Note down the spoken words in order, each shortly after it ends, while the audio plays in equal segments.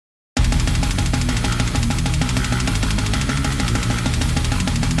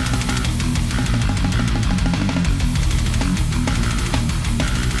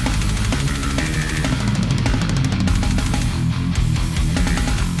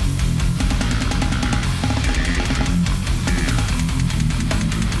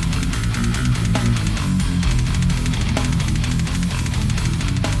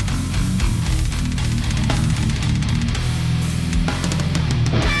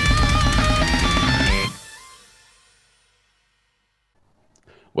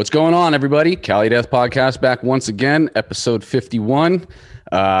What's going on, everybody? Cali Death Podcast back once again, episode 51.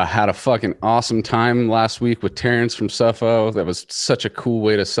 Had a fucking awesome time last week with Terrence from Suffo. That was such a cool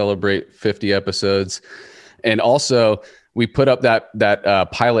way to celebrate 50 episodes. And also, we put up that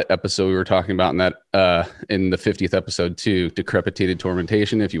pilot episode we were talking about in the 50th episode too, Decrepitated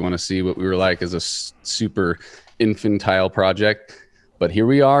Tormentation, if you want to see what we were like as a super infantile project. But here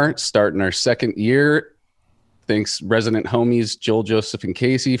we are, starting our second year. Thanks, resident homies Joel, Joseph, and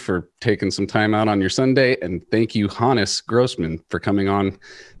Casey for taking some time out on your Sunday. And thank you, Hannes Grossman, for coming on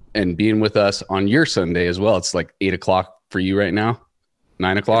and being with us on your Sunday as well. It's like 8 o'clock for you right now,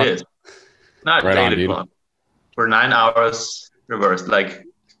 9 o'clock? It is. Not right 8 o'clock. We're 9 hours reversed.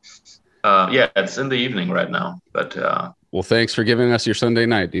 It's in the evening right now. But well, thanks for giving us your Sunday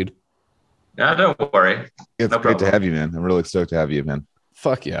night, dude. Yeah, don't worry. It's great to have you, man. I'm really stoked to have you, man.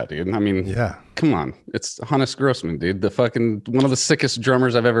 Fuck yeah, dude. I mean, yeah. Come on. It's Hannes Grossman, dude. The fucking one of the sickest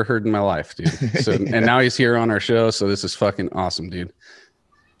drummers I've ever heard in my life, dude. So yeah. And now he's here on our show, so this is fucking awesome, dude.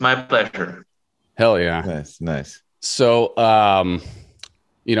 My pleasure. Hell yeah. Nice. So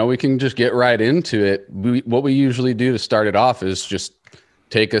we can just get right into it. What we usually do to start it off is just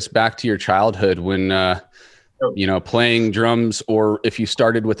take us back to your childhood when playing drums, or if you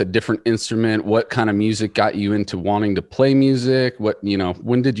started with a different instrument, what kind of music got you into wanting to play music?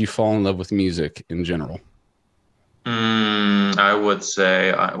 When did you fall in love with music in general? I would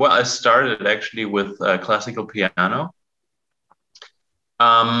say, I started actually with classical piano.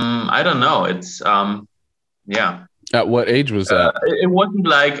 I don't know. It's, yeah. At what age was that? It wasn't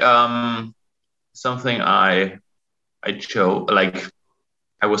like something I chose, like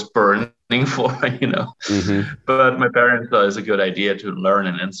I was burning for, Mm-hmm. But my parents thought it's a good idea to learn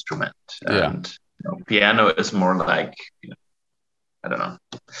an instrument. And piano is more like, I don't know.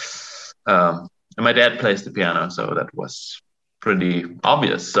 And my dad plays the piano, so that was pretty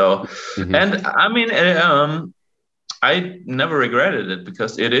obvious. So, And I mean, I never regretted it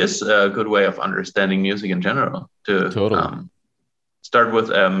because it is a good way of understanding music in general to totally. Start with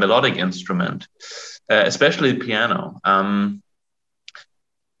a melodic instrument, especially piano.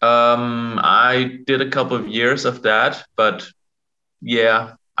 I did a couple of years of that, but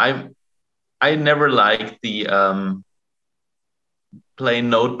yeah, I never liked the play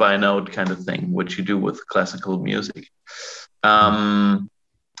note by note kind of thing, which you do with classical music. And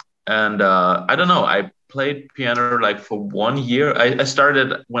I don't know, I played piano like for 1 year. I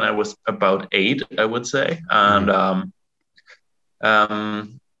started when I was about 8, I would say.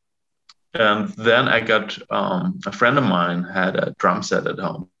 And then I got a friend of mine had a drum set at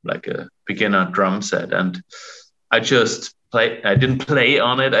home, like a beginner drum set, and I just played. I didn't play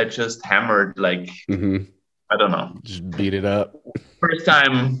on it. I just hammered, like I don't know, just beat it up. First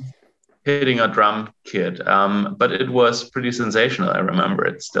time hitting a drum kit, but it was pretty sensational. I remember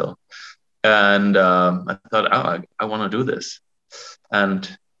it still, and I thought, I want to do this, and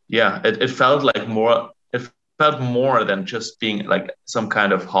yeah, it felt like more. Felt more than just being like some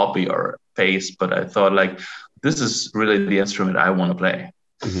kind of hobby or phase, but I thought like this is really the instrument I want to play.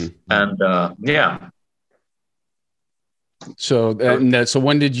 And so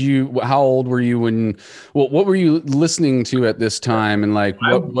when did you, how old were you when, what were you listening to at this time, and like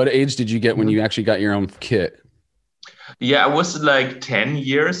what age did you get when you actually got your own kit? I was like 10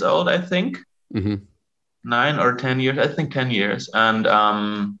 years old, I think. 9 or 10 years, I think 10 years. And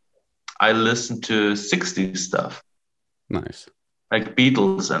I listened to 60s stuff. Nice. Like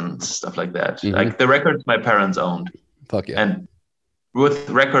Beatles and stuff like that. Like the records my parents owned. Fuck yeah. And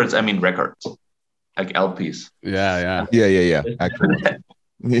with records, I mean records. Like LPs. Yeah. Actually.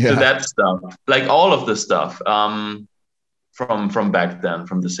 So that stuff. Like all of the stuff from back then,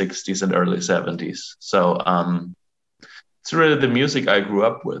 from the 60s and early 70s. So it's really the music I grew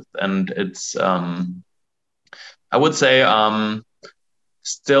up with. And it's I would say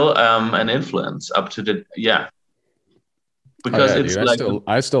still an influence up to the because it's dude,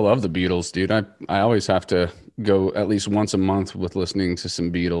 I still love the Beatles, dude. I always have to go at least once a month with listening to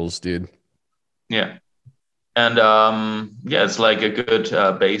some Beatles, dude. And it's like a good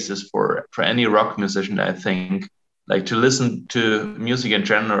basis for any rock musician, I think, like to listen to music in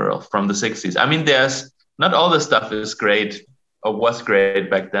general from the 60s. I mean, there's not all the stuff is great or was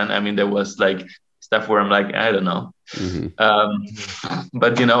great back then. I mean, there was like stuff where I'm like, I don't know.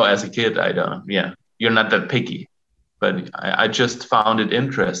 But as a kid, you're not that picky, but I just found it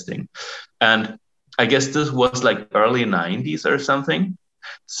interesting. And I guess this was like early 90s or something.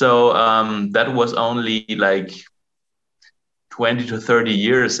 So that was only like 20 to 30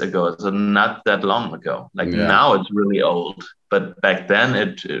 years ago. So not that long ago. Now it's really old, but back then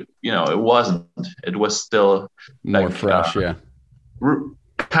it wasn't. It was still more fresh.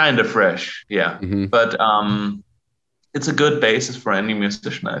 kind of fresh, yeah. Mhm. But it's a good basis for any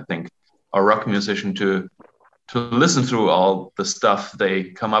musician, I think, or rock musician to listen through all the stuff they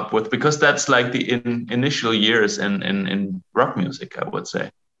come up with, because that's like the initial years in rock music, I would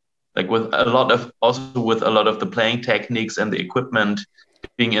say. Like with a lot of the playing techniques and the equipment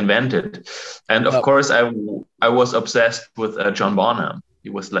being invented. And of course, I was obsessed with John Bonham. He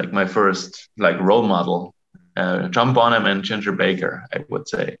was like my first like role model. John Bonham and Ginger Baker, I would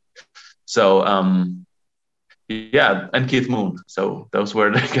say. So yeah, and Keith Moon. So those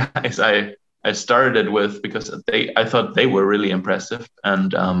were the guys I started with, because I thought they were really impressive,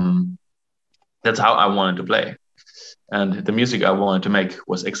 and that's how I wanted to play. And the music I wanted to make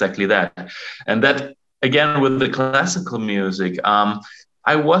was exactly that. And that, again, with the classical music,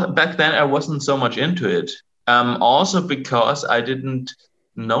 back then I wasn't so much into it. Also because I didn't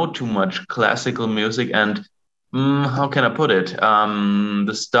know too much classical music, and how can I put it?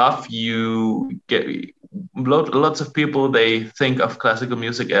 The stuff you get, lots of people, they think of classical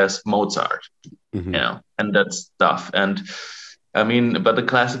music as Mozart, and that stuff. And I mean, but the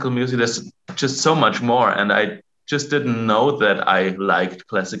classical music is just so much more. And I just didn't know that I liked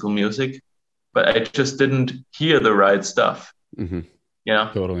classical music, but I just didn't hear the right stuff.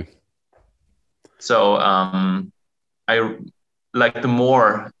 Totally. So I like the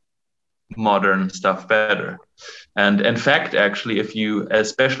more modern stuff better. And in fact, actually,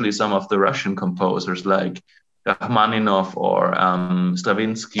 especially some of the Russian composers like Rachmaninoff or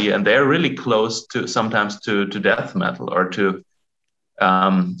Stravinsky, and they're really close sometimes to death metal, or to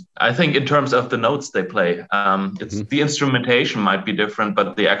I think in terms of the notes they play, it's the instrumentation might be different,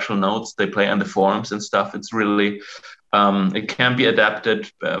 but the actual notes they play and the forms and stuff, it's really it can be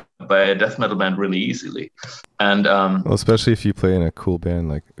adapted by a death metal band really easily. And well, especially if you play in a cool band,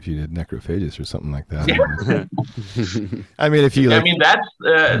 like if you did Necrophagus or something like that. Yeah. I mean, if you like, I mean,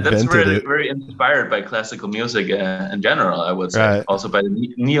 that's really very inspired by classical music in general, I would say, right. Also by the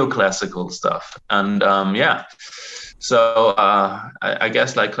neoclassical stuff. And yeah. So I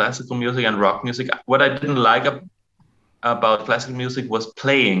guess like classical music and rock music, what I didn't like about classical music was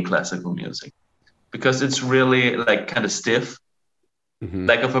playing classical music, because it's really like kind of stiff,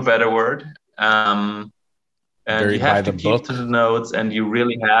 lack of a better word. And very you have to keep to the notes, and you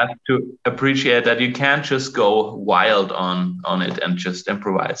really have to appreciate that you can't just go wild on it and just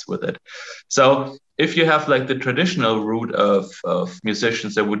improvise with it. So if you have like the traditional route of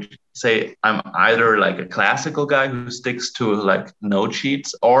musicians that would say, I'm either like a classical guy who sticks to like note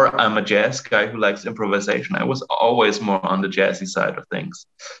sheets, or I'm a jazz guy who likes improvisation. I was always more on the jazzy side of things.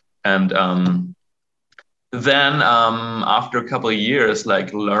 And then after a couple of years,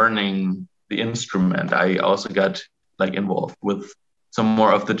 like learning the instrument, I also got like involved with some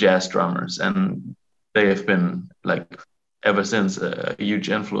more of the jazz drummers, and they have been like ever since a huge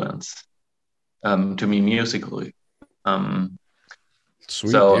influence to me musically.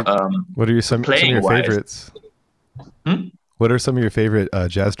 Sweet. So what are some of your favorites? What are some of your favorite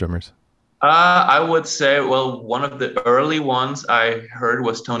jazz drummers? I would say, well, one of the early ones I heard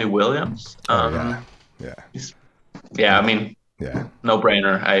was Tony Williams. Yeah, I mean, no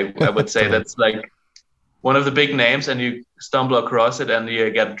brainer. I would say that's like one of the big names, and you stumble across it, and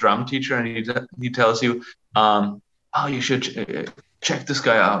you get a drum teacher, and he tells you, oh, you should check this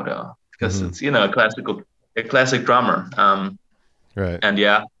guy out, because it's, you know, a classic drummer. Right. And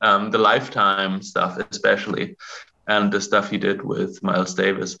yeah, the Lifetime stuff especially, and the stuff he did with Miles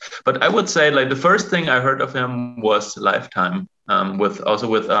Davis. But I would say like the first thing I heard of him was Lifetime, with what's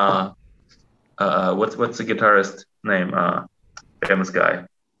the guitarist name? Famous guy,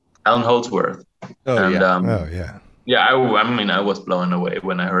 Alan Holdsworth. Yeah, I mean, I was blown away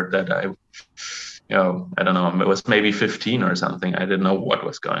when I heard that. I don't know, it was maybe 15 or something. I didn't know what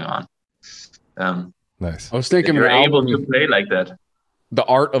was going on. Nice. I was thinking you're able to play like that. The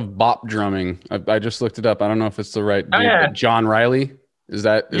Art of Bop Drumming. I just looked it up. I don't know if it's the right dude, but John Riley. Is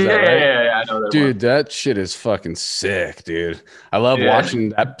that right? Yeah, I know that. Dude, that shit is fucking sick, dude. I love watching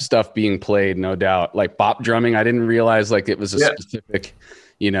that stuff being played, no doubt. Like bop drumming, I didn't realize like it was a specific,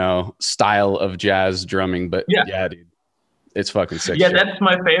 style of jazz drumming, but yeah, dude. It's fucking sick. Yeah, that's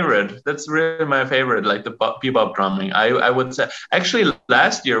my favorite. That's really my favorite, like the bebop drumming. I would say, actually,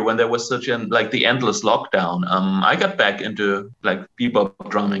 last year when there was such the endless lockdown, I got back into like bebop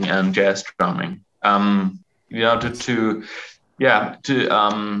drumming and jazz drumming. To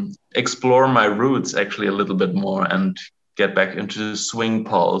explore my roots actually a little bit more and get back into swing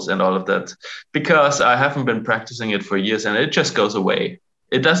pulse and all of that, because I haven't been practicing it for years, and it just goes away.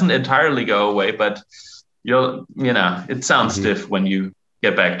 It doesn't entirely go away, but it sounds stiff when you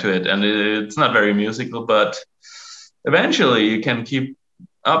get back to it, and it's not very musical, but eventually you can keep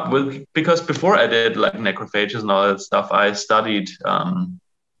up with, because before I did like Necrophages and all that stuff, I studied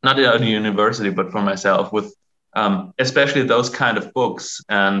not at a university, but for myself with especially those kind of books,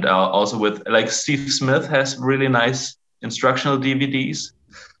 and also with like Steve Smith has really nice instructional DVDs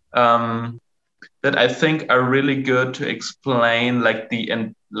that I think are really good to explain like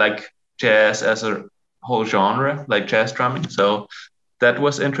like jazz as a whole genre, like jazz drumming. So that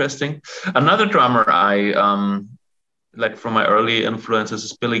was interesting. Another drummer I like from my early influences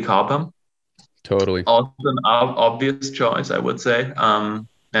is Billy Cobham. Totally. Also an obvious choice, I would say. And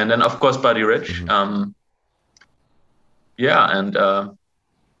then of course Buddy Rich. Mm-hmm. Yeah, and I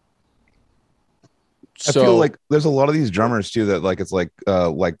feel like there's a lot of these drummers too that like it's like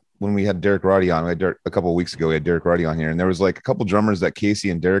when we had Derek Roddy on, a couple of weeks ago, we had Derek Roddy on here, and there was like a couple drummers that Casey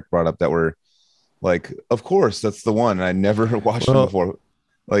and Derek brought up that were like, of course, that's the one. And I never watched them before.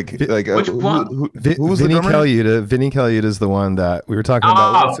 Like which one? Who was Vinny the drummer? Colaiuta. Vinny Colaiuta is the one that we were talking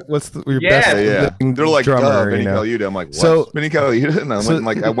about. What's your best? Yeah. They're like drummer, Vinny Colaiuta. I'm like, what? So Vinny Colaiuta, and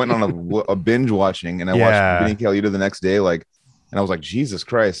I went on a binge watching, and I watched Vinny Colaiuta the next day, like, and I was like, Jesus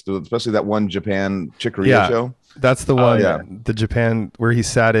Christ, especially that one Japan Chick Corea show. That's the one, the Japan where he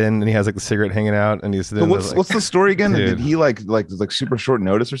sat in and he has like the cigarette hanging out, and he's. So what's the story again? Dude. Did he like super short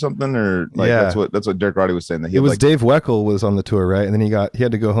notice or something, or like that's what Derek Roddy was saying, that he was Dave Weckl was on the tour, right? And then he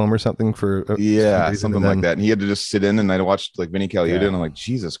had to go home or something for something like that, and he had to just sit in, and I watched like Vinny Colaiuta, and I'm like,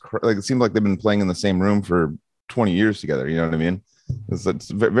 Jesus Christ, like it seemed like they've been playing in the same room for 20 years together. You know what I mean? It's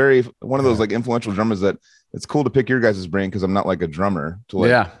very one of those like influential drummers that. It's cool to pick your guys' brain because I'm not like a drummer. To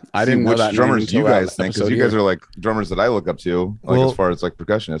like, I didn't know which drummers you guys think, because you guys are like drummers that I look up to, like as far as like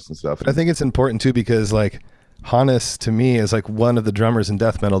percussionists and stuff. But I think it's important too because like Hannes to me is like one of the drummers in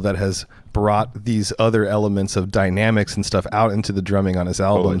death metal that has brought these other elements of dynamics and stuff out into the drumming on his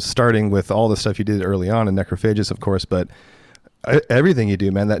albums, starting with all the stuff you did early on in Necrophages, of course, but everything you do,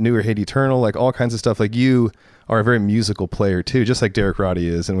 man, that newer Hate Eternal, like all kinds of stuff. Like you are a very musical player too, just like Derek Roddy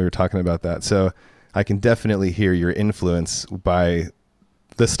is, and we were talking about that. So I can definitely hear your influence by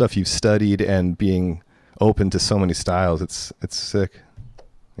the stuff you've studied and being open to so many styles. It's sick,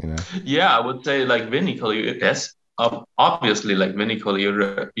 you know? Yeah, I would say like Vinny Colaiuta, yes, obviously like Vinny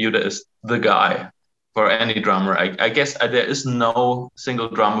Colaiuta is the guy for any drummer. I guess there is no single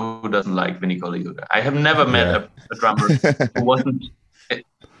drummer who doesn't like Vinny Colaiuta. I have never met a drummer who wasn't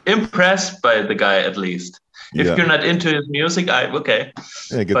impressed by the guy, at least. If you're not into his music, but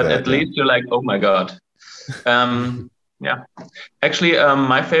at least you're like, oh my god. Actually,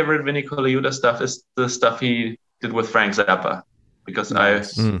 my favorite Vinny Colaiuta stuff is the stuff he did with Frank Zappa, because I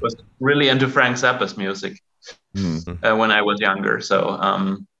was really into Frank Zappa's music when I was younger.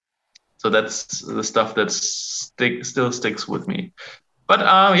 So that's the stuff that still sticks with me. But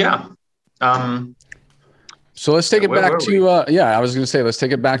So let's take it back to I was going to say, let's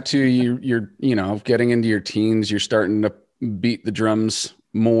take it back to you're getting into your teens, you're starting to beat the drums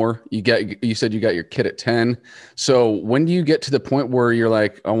more. You said you got your kit at 10. So when do you get to the point where you're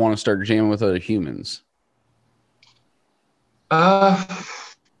like, I want to start jamming with other humans?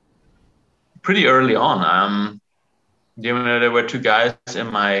 Pretty early on. There were two guys in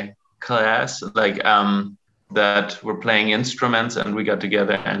my class like that were playing instruments, and we got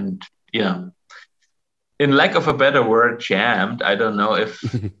together and in lack of a better word, jammed. I don't know if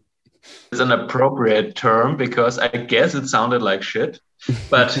it's an appropriate term, because I guess it sounded like shit,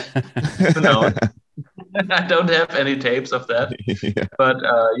 but I don't have any tapes of that.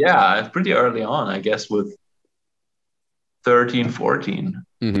 But pretty early on, I guess with 13, 14,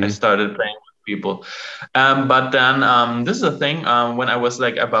 I started playing with people. But then this is a thing, when I was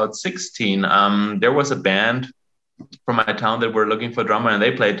like about 16, there was a band from my town that were looking for a drummer, and they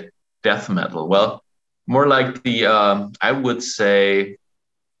played death metal. Well, more like the, I would say,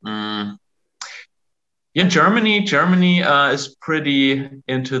 Germany is pretty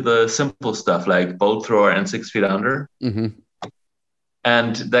into the simple stuff like Bolt Thrower and 6 Feet Under.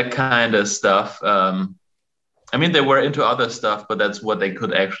 And that kind of stuff. I mean, they were into other stuff, but that's what they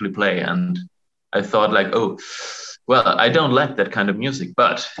could actually play. And I thought like, oh, well, I don't like that kind of music,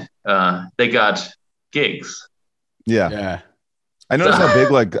 but they got gigs. Yeah. I noticed how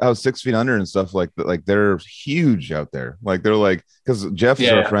big, like how 6 Feet Under and stuff like they're huge out there. Like they're like, because Jeff's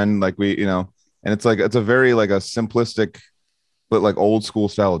our friend, like and it's like, it's a very like a simplistic, but like old school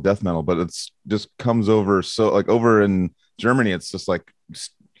style of death metal, but it's just comes over. So like over in Germany, it's just like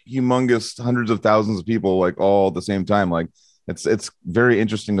humongous, hundreds of thousands of people, like all at the same time. Like it's very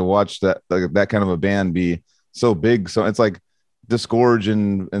interesting to watch that, like that kind of a band be so big. So it's like Disgorge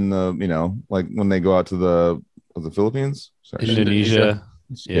in the, like when they go out to the Philippines. Indonesia.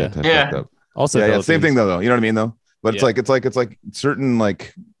 Yeah. Also, same thing though. You know what I mean though? But it's like certain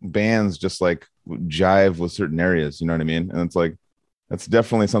like bands just like jive with certain areas, you know what I mean? And it's like that's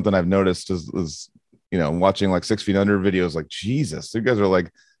definitely something I've noticed is you know, watching like 6 Feet Under videos, like Jesus, you guys are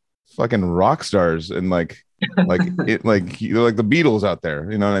like fucking rock stars, and like you're like the Beatles out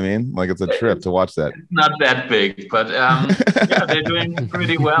there, you know what I mean? Like it's a trip to watch that. It's not that big, but yeah, they're doing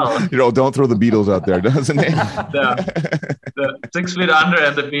pretty well. You know, don't throw the Beatles out there, doesn't it? The 6 Feet Under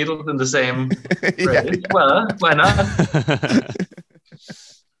and the Beatles in the same phrase. Yeah. Well, why not?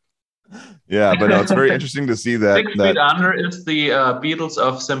 Yeah, but no, it's very interesting to see that. 6 Feet Under is the Beatles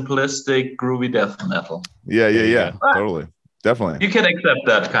of simplistic groovy death metal. Yeah, totally, definitely. You can accept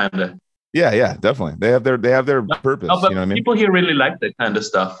that kind of. Yeah, definitely. They have their purpose. No, but you know what I mean? People here really like that kind of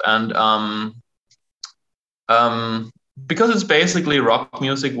stuff, and because it's basically rock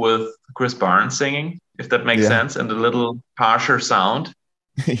music with Chris Barnes singing, if that makes sense, and a little harsher sound.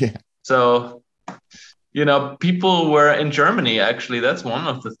 Yeah. So, you know, people were in Germany. Actually, that's one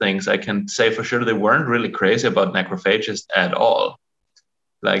of the things I can say for sure. They weren't really crazy about Necrophagist at all.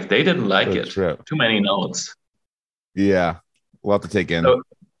 Like they didn't like it. True. Too many notes. Yeah, we'll have to take in. So,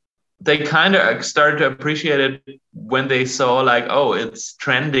 they kind of started to appreciate it when they saw like, oh, it's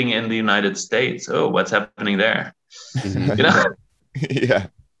trending in the United States. Oh, what's happening there? You know? Yeah.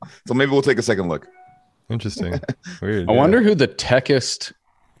 So maybe we'll take a second look. Interesting. Weird. I wonder who the techest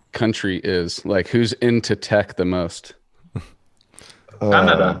country is. Like who's into tech the most?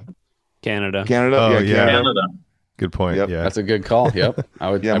 Canada. Oh, yeah. Canada. Good point. Yep. Yeah. That's a good call. Yep.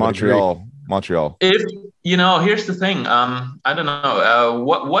 I would. Yeah, I would Montreal. agree. Montreal. If you know, here's the thing. I don't know.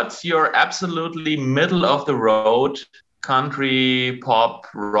 What's your absolutely middle of the road country pop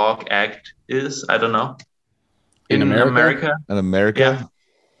rock act is? I don't know. In America? In America? Yeah.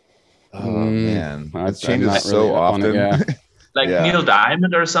 Oh man, it I'm changes not so really up on often. it, yeah. Like Neil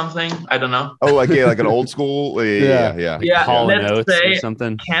Diamond or something. I don't know. Oh, like an old school. Yeah. Hall and let's Oates say or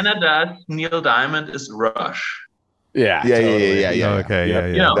something. Canada's Neil Diamond is Rush. Yeah. Yeah. Okay. Yeah.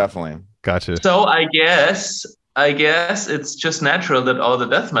 You know, Definitely. Gotcha. So I guess it's just natural that all the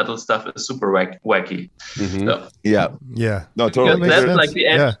death metal stuff is super wacky. Mhm. So, Yeah. No, because totally. that's sense. like the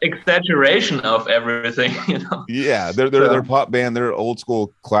Yeah. exaggeration of everything, you know. Yeah, their pop band, their old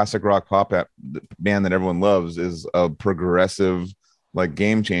school classic rock pop band that everyone loves is a progressive like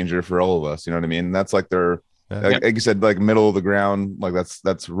game changer for all of us. You know what I mean? That's like their like you said, like middle of the ground, like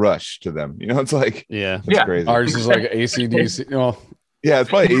that's Rush to them. You know, it's like Yeah. it's crazy. Ours is like AC/DC. Oh, Yeah,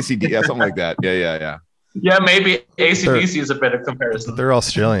 it's probably ACD, something like that. Yeah. Yeah, maybe AC/DC is a better comparison. They're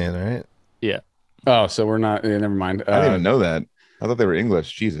Australian, right? oh, so we're not. Never mind. I didn't even know that. I thought they were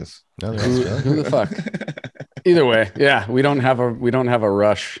English. Jesus. No, they're Who, Australian. who the fuck? Either way, yeah, we don't have a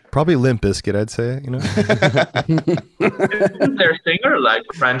Rush. Probably Limp Bizkit, I'd say. You know. Isn't their singer like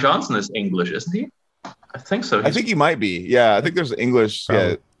Brian Johnson is English, isn't he? I think so. I think he might be. Yeah, I think there's English. Probably.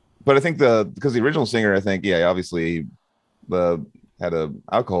 Yeah, but I think because the original singer, I think, obviously, had a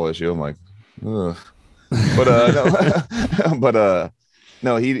alcohol issue. I'm like, ugh. But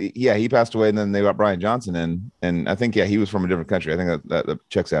no, he passed away, and then they got Brian Johnson in, and I think he was from a different country. I think that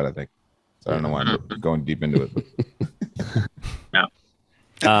checks out. I think. So I don't know why I'm going deep into it.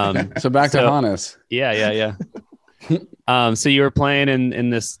 But. So back to Hannes. Yeah. So you were playing in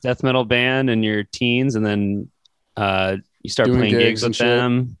this death metal band in your teens, and then you start Doing playing gigs gigs and with shit.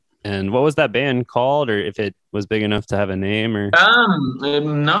 them. And what was that band called, or if it was big enough to have a name? Or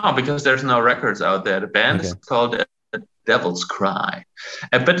No, because there's no records out there. The band is called Devil's Cry.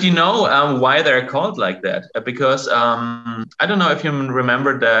 But you know why they're called like that? Because I don't know if you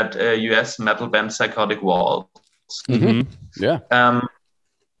remember that US metal band Psychotic Waltz. Mm-hmm. Yeah.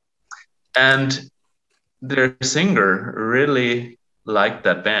 And their singer really liked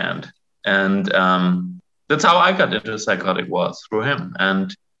that band. And that's how I got into Psychotic Waltz, through him.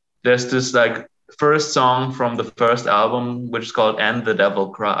 And there's this like first song from the first album, which is called And the Devil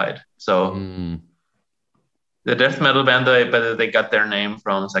Cried. So the death metal band, they got their name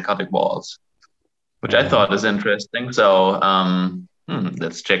from Psychotic Waltz, which I thought is interesting. So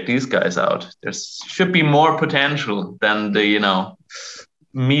let's check these guys out. There should be more potential than the,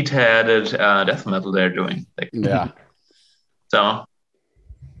 meat-headed death metal they're doing. Yeah. So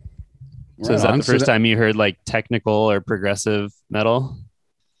is that the first time you heard like technical or progressive metal?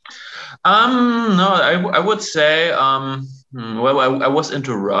 No, I would say, I was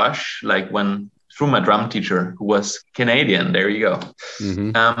into Rush, like through my drum teacher, who was Canadian. There you go.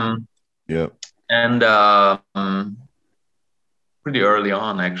 Mm-hmm. And pretty early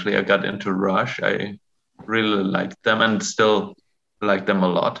on, actually, I got into Rush. I really liked them and still like them a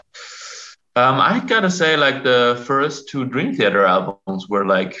lot. I gotta say, like the first two Dream Theater albums were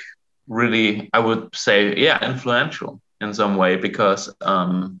like really, I would say, yeah, influential in some way, because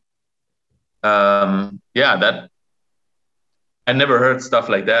that I never heard stuff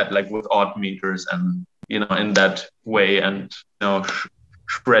like that, like with odd meters and in that way, and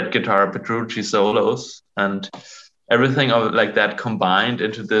shred guitar Petrucci solos and everything of like that combined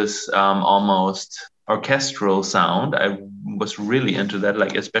into this almost orchestral sound. I was really into that,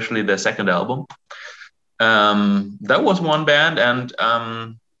 like especially their second album. That was one band, and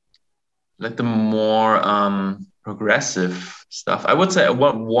like the more progressive stuff, I would say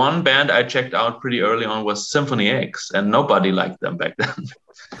one band I checked out pretty early on was Symphony X, and nobody liked them back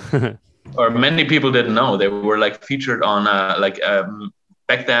then. Or many people didn't know. They were like featured on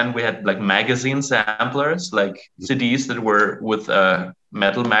back then we had like magazine samplers, like CDs that were with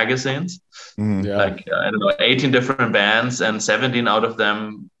metal magazines. Like I don't know, 18 different bands, and 17 out of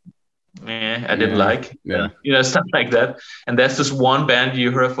them I didn't like. Stuff like that. And there's this one band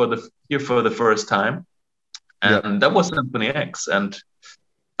you hear for the first time, and that was Symphony X. And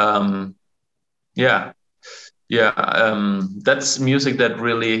that's music that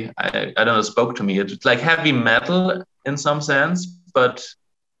really I don't know, spoke to me. It's like heavy metal in some sense, but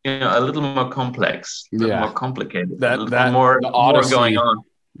a little more complex, a little more complicated, more going on.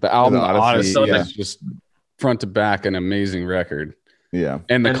 The album Odyssey is just front to back an amazing record. Yeah,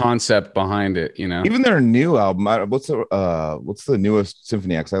 and the concept behind it, even their new album. What's the newest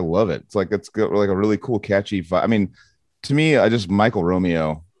Symphony X? I love it. It's got like a really cool, catchy vibe. I mean, to me, I just love Michael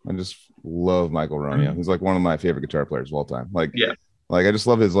Romeo. He's like one of my favorite guitar players of all time. Like I just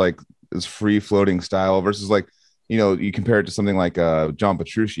love his free floating style versus like, you compare it to something like John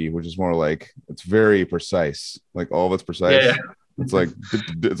Petrucci, which is more like, it's very precise. Like all of it's precise. Yeah. It's like,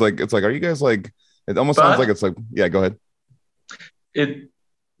 are you guys like, it almost sounds like it's like, yeah, go ahead. It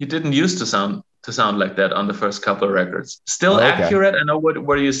didn't used to sound like that on the first couple of records. Still accurate. I know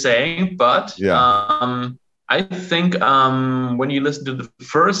what you're saying, but I think when you listen to the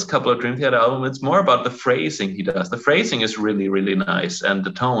first couple of Dream Theater albums, it's more about the phrasing he does. The phrasing is really, really nice, and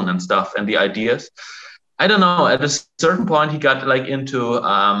the tone and stuff and the ideas. I don't know. At a certain point, he got like into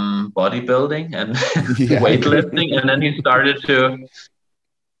bodybuilding and weightlifting, and then he started to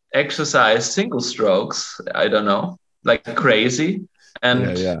exercise single strokes. I don't know, like crazy,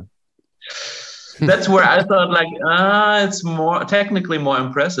 and that's where I thought like, it's more technically more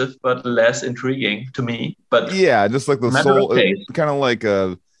impressive, but less intriguing to me. But just like the soul, kind of like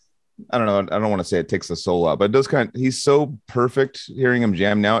I don't know. I don't want to say it takes the soul out, but it does he's so perfect. Hearing him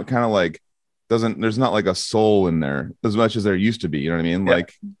jam now, it kind of like there's not like a soul in there as much as there used to be. You know what I mean? Yeah.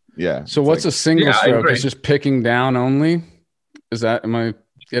 Like, So what's a single stroke? It's just picking down only. Am I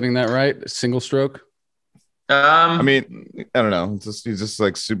getting that right? A single stroke? I mean, I don't know. He's just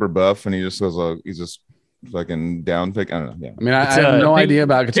like super buff, and he just goes, he's just fucking down pick. I don't know. Yeah. I mean, I have no idea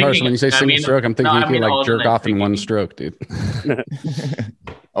about guitar. So when you say single stroke, I'm thinking you can like jerk off in one stroke, dude.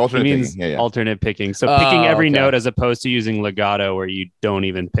 Alternate picking. So picking every note as opposed to using legato, where you don't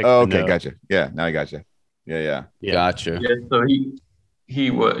even pick. Oh, okay, gotcha. Yeah, now I gotcha. Yeah. Gotcha. Yeah, so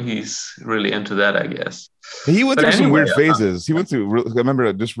he's really into that, I guess. He went through some weird phases. He went through. I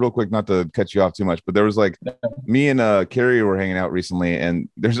remember, just real quick, not to cut you off too much, but there was like me and Carrie were hanging out recently, and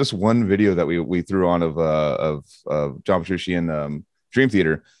there's this one video that we threw on of John Petrucci and Dream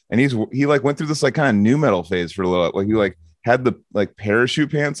Theater, and he like went through this like kind of new metal phase for a little. Like he like had the like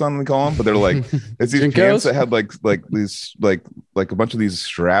parachute pants on, we call them, but they're like it's these pants that had like these like a bunch of these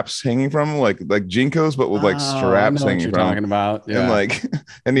straps hanging from them, like Jinkos, but with like straps hanging from talking about. And like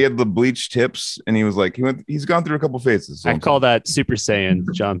and he had the bleached tips, and he was like he's gone through a couple phases. I call that Super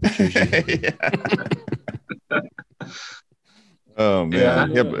Saiyan John Petrucci. Oh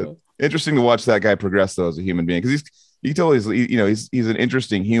man, but interesting to watch that guy progress though as a human being, because you can tell he's an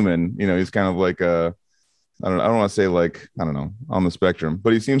interesting human. He's kind of like I don't want to say like, I don't know, on the spectrum,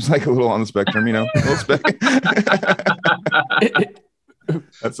 but he seems like a little on the spectrum,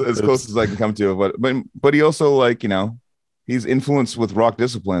 That's as close as I can come to it. But he also like, he's influenced with Rock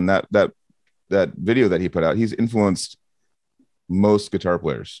Discipline, that video that he put out. He's influenced most guitar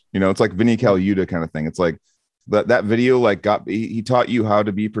players. It's like Vinnie Colaiuta kind of thing. It's like that video like he taught you how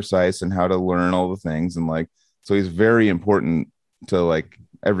to be precise and how to learn all the things, and like, so he's very important to like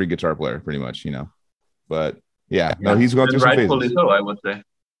every guitar player pretty much, But he's going through some phases. So, I would say.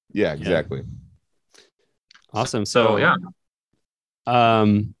 Yeah, exactly. Awesome. So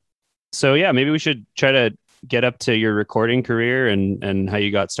maybe we should try to get up to your recording career and how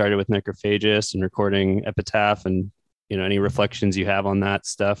you got started with Necrophagus and recording Epitaph, and any reflections you have on that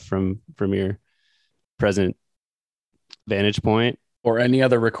stuff from your present vantage point, or any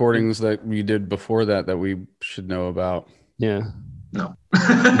other recordings that we did before that we should know about. Yeah. No.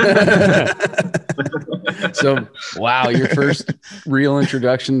 So, wow, your first real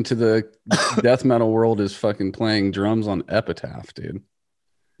introduction to the death metal world is fucking playing drums on Epitaph, dude.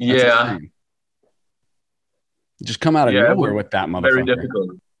 That's Yeah. insane. Just come out of nowhere with that motherfucker. Very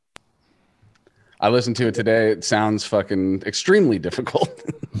difficult. I listened to it today. It sounds fucking extremely difficult.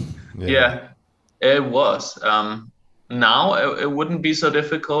 Yeah, it was. Now it wouldn't be so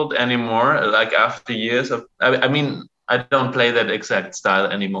difficult anymore. Like after years of, I mean, I don't play that exact style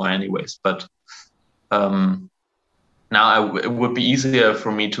anymore anyways, but now it would be easier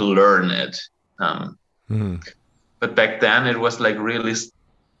for me to learn it. But back then it was like really,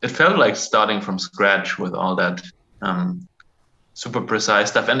 it felt like starting from scratch with all that super precise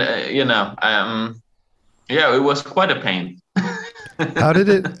stuff. And, yeah, it was quite a pain. How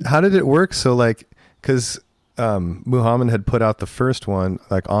did it work? So like, cause Muhammad had put out the first one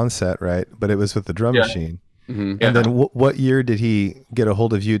like on set, right? But it was with the drum machine. Mm-hmm. And then what year did he get a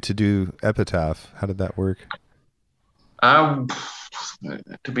hold of you to do Epitaph? How did that work? To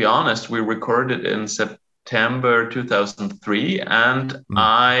be honest, we recorded in September 2003, and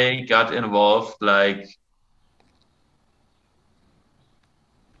I got involved like,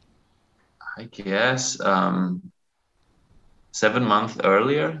 I guess 7 months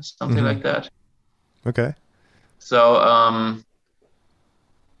earlier, something like that. Okay. So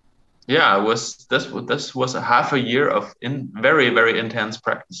yeah, this was a half a year of very, very intense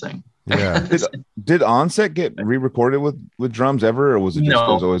practicing. Yeah. did Onset get re-recorded with drums ever, or was it just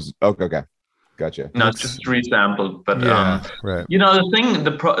no. it was always okay? Gotcha. No, just resampled. But right. You know, the thing,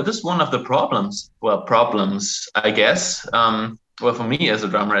 this is one of the problems. Well, problems, I guess. Well, for me as a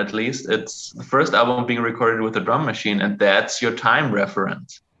drummer, at least, it's the first album being recorded with a drum machine, and that's your time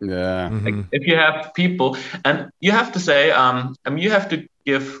reference. Yeah. Like, if you have people, and you have to say, I mean, you have to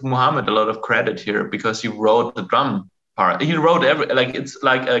give Muhammad a lot of credit here, because he wrote the drum part. He wrote it's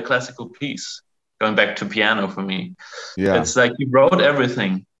like a classical piece, going back to piano for me. Yeah. It's like he wrote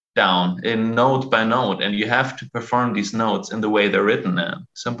everything down in note by note, and you have to perform these notes in the way they're written,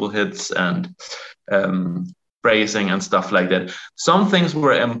 simple hits and phrasing and stuff like that. Some things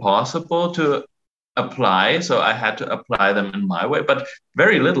were impossible to apply, so I had to apply them in my way, but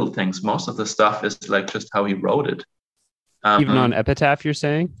very little things. Most of the stuff is like just how he wrote it. Even on Epitaph, you're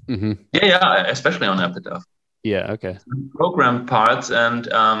saying? Mm-hmm. Yeah, especially on Epitaph. Yeah, okay. Programmed parts, and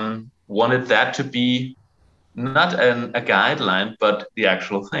wanted that to be not a guideline, but the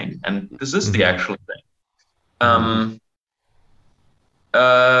actual thing. And this is the actual thing.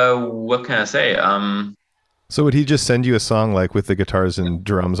 What can I say? So would he just send you a song like with the guitars and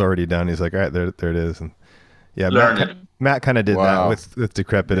drums already down? He's like, all right, there it is. And yeah, Matt kind of did that with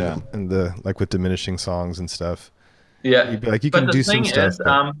Decrepit and the like with diminishing songs and stuff. Yeah, he'd be like, you can do some stuff.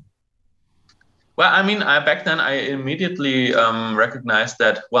 Well, I mean, back then I immediately recognized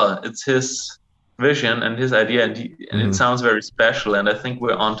that, well, it's his vision and his idea, and it sounds very special, and I think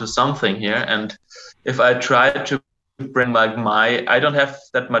we're onto something here. And if I try to bring like I don't have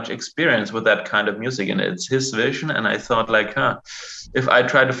that much experience with that kind of music, and it's his vision, and I thought like, if I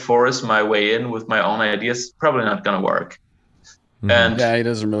try to force my way in with my own ideas, probably not gonna work. And yeah, he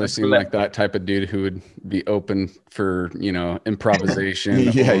doesn't really seem like that type of dude who would be open for, improvisation.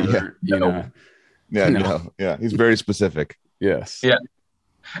 Yeah, he's very specific. Yes. Yeah,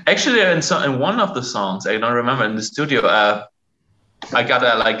 actually, in one of the songs, I don't remember, in the studio, I got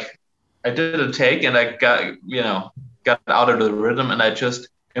I did a take, and I got out of the rhythm, and I just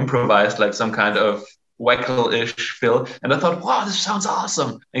improvised like some kind of Wackel-ish fill, and I thought, wow, this sounds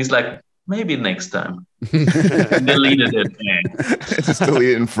awesome. And he's like, maybe next time. Deleted it. Just delete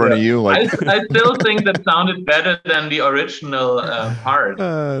it in front of you. Like I still think that sounded better than the original part.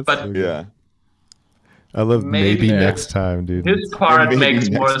 But yeah, I love maybe next time, dude. His part makes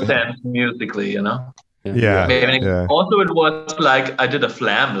more sense musically, Yeah. Also, it was like I did a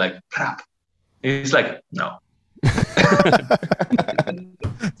flam, like crap. He's like, no.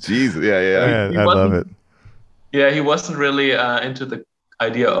 Jesus, yeah. I love it. Yeah, he wasn't really into the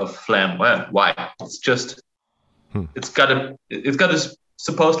idea of flam. Well, why? It's just it's gotta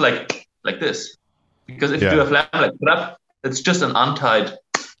suppose like this, because if you do a flam like crap, it's just an untied.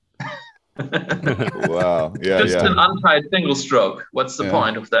 Wow. Yeah. Just an untied single stroke. What's the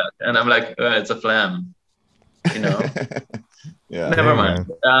point of that? And I'm like, it's a flam. Yeah. Never mind.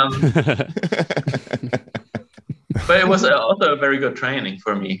 But it was also a very good training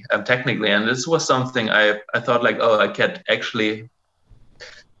for me, technically, and this was something I thought like, I can actually,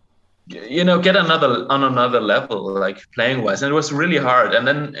 get on another level, like playing wise, and it was really hard. And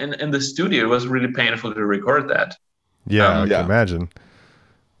then in the studio, it was really painful to record that. Yeah, I can imagine.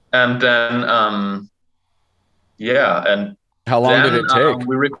 And then, and How long did it take?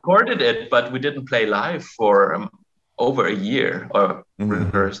 We recorded it, but we didn't play live for over a year or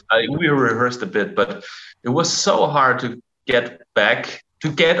rehearsed. We rehearsed a bit, but it was so hard to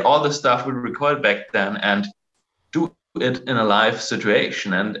get all the stuff we recorded back then and do it in a live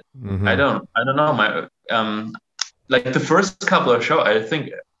situation. And I don't know, my like the first couple of shows,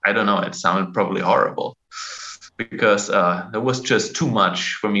 I don't know, it sounded probably horrible because there was just too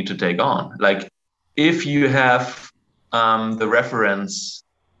much for me to take on. Like if you have the reference,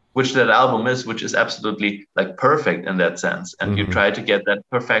 which that album is, which is absolutely like perfect in that sense, and you try to get that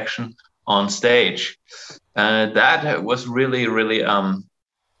perfection on stage, that was really, really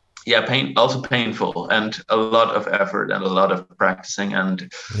also painful, and a lot of effort and a lot of practicing.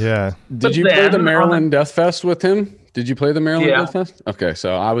 And did you play the Maryland Death Fest with him? Did you play the Maryland Death Fest? Okay,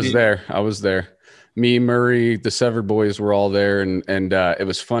 so I was there. Me, Murray, the Severed Boys were all there, and it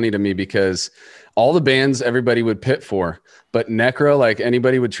was funny to me because all the bands everybody would pit for, but Necro, like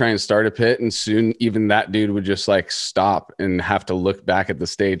anybody would try and start a pit, and soon even that dude would just like stop and have to look back at the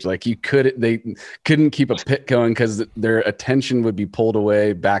stage. Like they couldn't keep a pit going because their attention would be pulled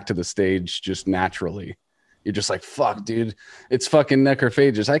away back to the stage just naturally. You're just like, fuck, dude, it's fucking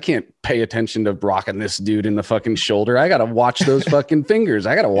Necrophagus. I can't pay attention to rocking this dude in the fucking shoulder. I got to watch those fucking fingers.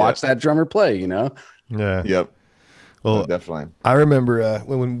 I got to watch that drummer play, you know? Yeah. Yep. Well, definitely. I remember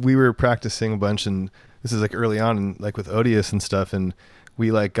when we were practicing a bunch, and this is like early on, and like with Odious and stuff, and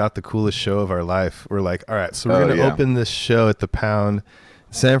we like got the coolest show of our life. We're like, all right, so we're going to open this show at the Pound,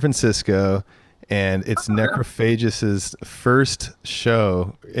 San Francisco, and it's Necrophagus's first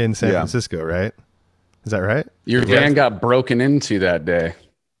show in San Francisco, right? Is that right? Your van got broken into that day.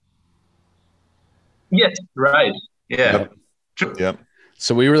 Yes, right. Yeah. Yep.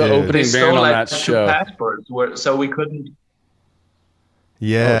 So we were the opening band on that show. Passports so we couldn't.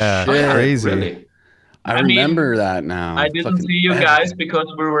 Yeah, crazy. Really. I remember that now. I didn't see you guys because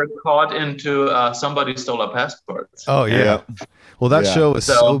we were caught into somebody stole our passports. Oh yeah. Well, that show was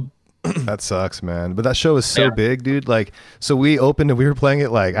so that sucks, man. But that show was so big, dude. Like, so we opened and we were playing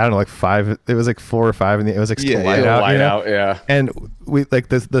it like, I don't know, like 5. It was like 4 or 5 it was like still light out. Yeah. And we like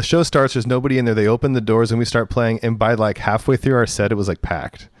the show starts. There's nobody in there. They open the doors and we start playing. And by like halfway through our set, it was like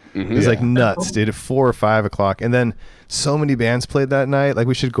packed. It was like nuts, dude. At 4 or 5 o'clock, and then so many bands played that night. Like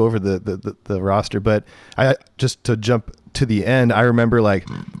we should go over the roster, but I just to jump to the end. I remember like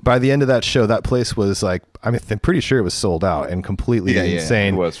by the end of that show, that place was like, I'm pretty sure it was sold out and completely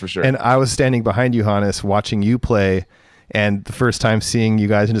insane. It was for sure. And I was standing behind you, Hannes, watching you play. And the first time seeing you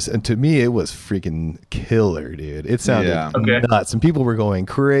guys, and to me, it was freaking killer, dude. It sounded nuts, and people were going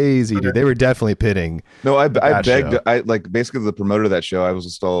crazy, dude. They were definitely pitting. No, I begged. I like basically the promoter of that show. I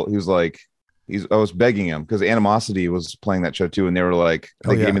was begging him because Animosity was playing that show too, and they were like,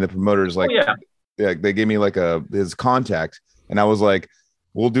 they gave me the promoters they gave me like his contact, and I was like,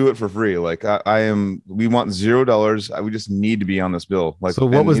 we'll do it for free. Like we want $0. We just need to be on this bill. Like, so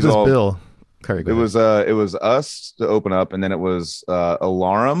what was this bill? It was us to open up, and then it was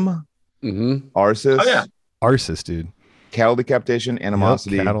Alarum, Arsis, Arsis, dude, Cattle Decapitation,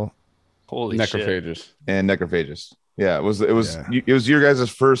 Animosity, Cattle, holy Necrophagus, shit. and Necrophagus. Yeah, it was your guys'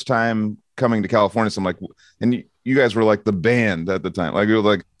 first time coming to California. So I'm like, and you guys were like the band at the time. Like, it was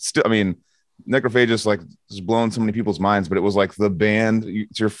like still. I mean, Necrophagus like is blowing so many people's minds, but it was like the band.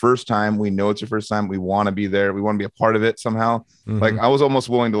 It's your first time. We know it's your first time. We want to be there. We want to be a part of it somehow. Like, I was almost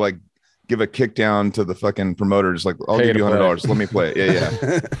willing to like give a kick down to the fucking promoters, like, I'll give you $100, let me play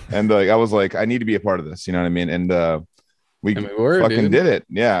it. And like I was like, I need to be a part of this, you know what I mean? And we fucking did it.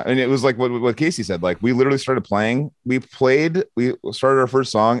 Yeah. And it was like what Casey said, like we literally started playing, we started our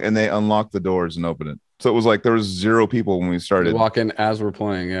first song, and they unlocked the doors and opened it. So it was like there was 0 people when we started. We walk in as we're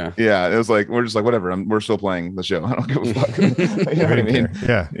playing. Yeah. It was like, we're just like, whatever, we're still playing the show. I don't give a fuck. You know what I mean?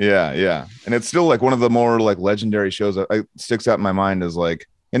 Yeah. And it's still like one of the more like legendary shows that sticks out in my mind is like,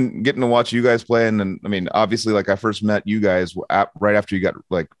 and getting to watch you guys play. And I mean, obviously, like I first met you guys right after you got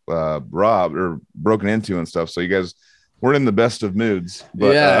like robbed or broken into and stuff. So you guys weren't in the best of moods.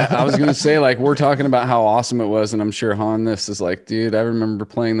 But, I was going to say, like, we're talking about how awesome it was. And I'm sure this is like, dude, I remember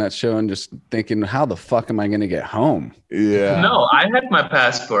playing that show and just thinking, how the fuck am I going to get home? Yeah. No, I had my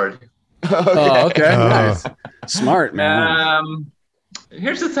passport. Okay. Nice. Smart, man.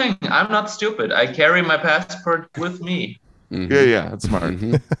 Here's the thing. I'm not stupid. I carry my passport with me. Yeah, that's smart.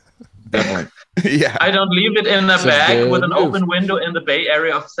 Definitely. Yeah. I don't leave it in a bag with an open window in the Bay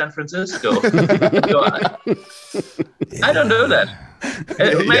Area of San Francisco. So I don't do that.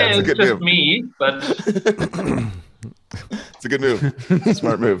 It's just me, but it's a good move. It's a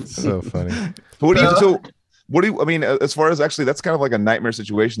smart move. So funny. But What do you, I mean, as far as actually, that's kind of like a nightmare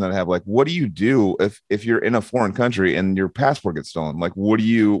situation that I have. Like, what do you do if you're in a foreign country and your passport gets stolen? Like,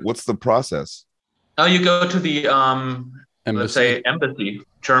 what's the process? Oh, you go to the let's say embassy,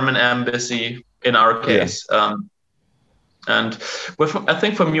 German embassy in our case. Yeah. And I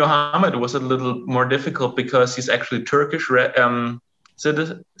think for Muhammad it was a little more difficult because he's actually Turkish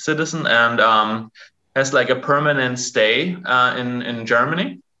citizen and has like a permanent stay in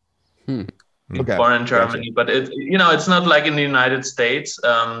Germany. Okay. Born in Germany, gotcha. But it's not like in the United States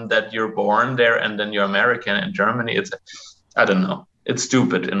that you're born there and then you're American. In Germany, I don't know. It's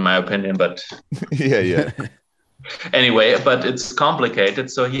stupid in my opinion, but yeah. Anyway, but it's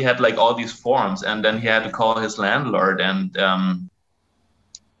complicated. So he had like all these forms, and then he had to call his landlord, and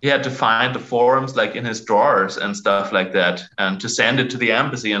he had to find the forms like in his drawers and stuff like that, and to send it to the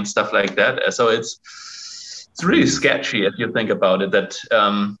embassy and stuff like that. So it's really sketchy if you think about it. That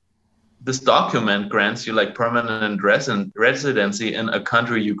this document grants you like permanent residency in a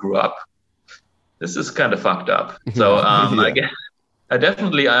country you grew up. This is kind of fucked up. So yeah. I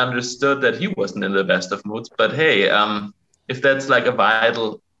definitely understood that he wasn't in the best of moods, but hey, if that's like a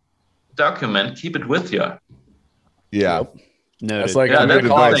vital document, keep it with you. Yeah. No, that's like, I'm going to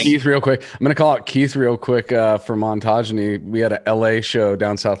call out Keith real quick. I'm going to call out Keith real quick for Montagny. We had a LA show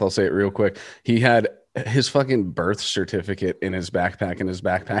down south. I'll say it real quick. He had his fucking birth certificate in his backpack, and his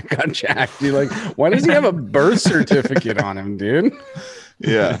backpack got jacked. Dude, like, why does he have a birth certificate on him, dude?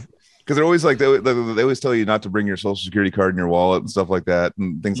 Yeah, because they're always like they always tell you not to bring your social security card in your wallet and stuff like that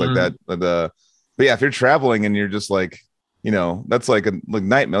and things like that. But yeah, if you're traveling and you're just like, that's like a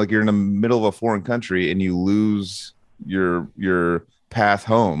nightmare. Like you're in the middle of a foreign country and you lose your path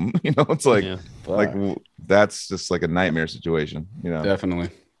home. It's like that's just like a nightmare situation. Definitely.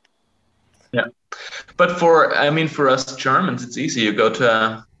 Yeah. But for us Germans, it's easy. You go to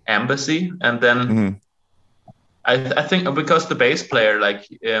an embassy, and then I think because the bass player, like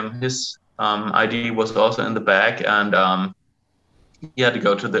his ID was also in the bag, and he had to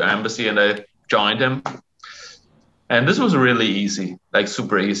go to the embassy, and I joined him. And this was really easy, like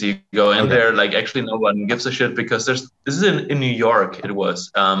super easy. You go in there, like actually no one gives a shit because this is in New York. It was,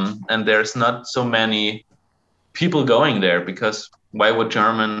 and there's not so many people going there because. Why would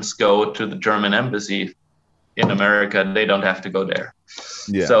Germans go to the German embassy in America? They don't have to go there.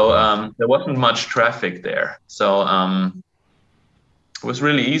 Yeah. So there wasn't much traffic there. So it was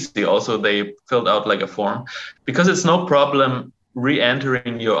really easy. Also, they filled out like a form because it's no problem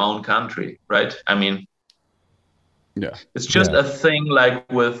re-entering your own country, right? I mean, it's just a thing like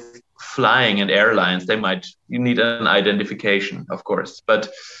with flying and airlines. You need an identification, of course. But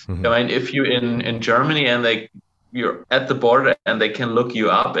I mean, if you're in Germany and you're at the border and they can look you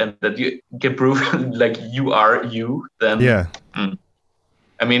up and that you can prove like you are you, then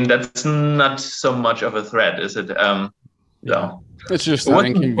I mean that's not so much of a threat, is it? No, it's just an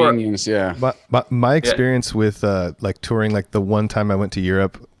inconvenience. But my experience with like touring, like the one time I went to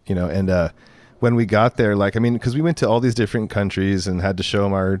Europe, and when we got there, like, I mean, because we went to all these different countries and had to show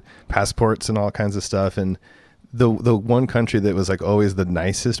them our passports and all kinds of stuff, and the one country that was like always the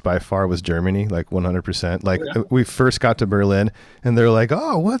nicest by far was Germany, like 100%. Like we first got to Berlin and they're like,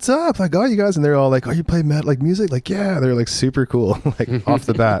 "Oh, what's up? I got you guys." And they're all like, "Oh, you play music?" Like, yeah, they're like super cool, like off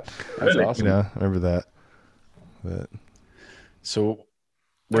the bat. That's awesome. I remember that. But so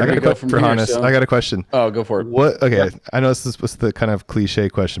I got a question. Oh, go for it. Okay. I know this was the kind of cliche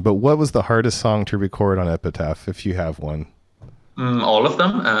question, but what was the hardest song to record on Epitaph, if you have one? All of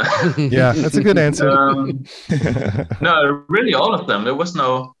them. Yeah, that's a good answer. No, really, all of them. There was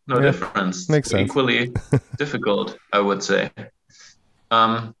no difference. Makes sense. Equally difficult, I would say.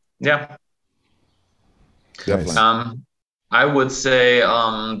 Yeah. Definitely. I would say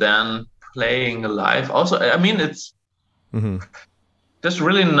then playing live. Also, I mean, it's just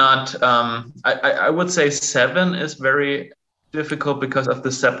really not. I would say 7 is very difficult because of the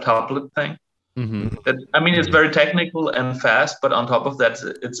septuplet thing. I mean, it's very technical and fast, but on top of that,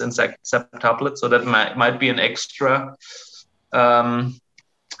 it's in septuplet, so that might be an extra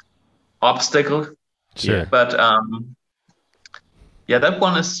obstacle. Sure. But that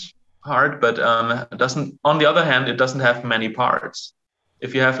one is hard, but it doesn't. On the other hand, it doesn't have many parts.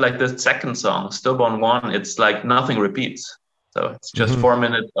 If you have like the second song, Stillborn 1, it's like nothing repeats, so it's just 4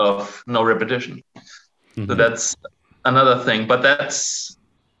 minutes of no repetition. So that's another thing, but that's.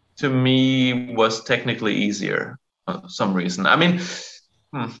 To me, was technically easier for some reason. I mean,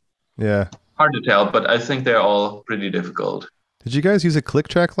 hard to tell, but I think they're all pretty difficult. Did you guys use a click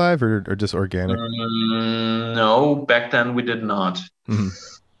track live or just organic? No, back then we did not.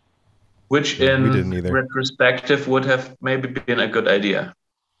 Which in retrospective would have maybe been a good idea.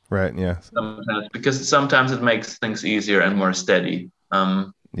 Right. Yeah. Because sometimes it makes things easier and more steady.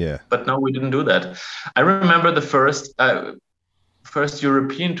 But no, we didn't do that. I remember the first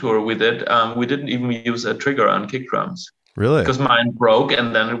European tour we did. We didn't even use a trigger on kick drums. Really? Because mine broke,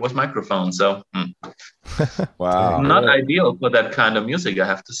 and then it was microphone. So wow, not ideal for that kind of music, I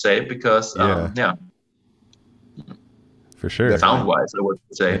have to say. Because for sure, sound wise, I would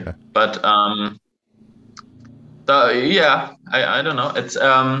say. Yeah. But I don't know. It's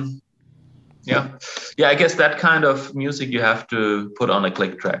I guess that kind of music you have to put on a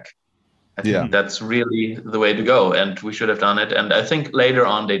click track. I think that's really the way to go, and we should have done it. And I think later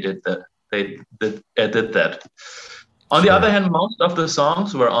on they did that. They did that. On the other hand, most of the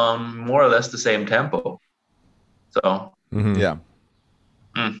songs were on more or less the same tempo. So Well,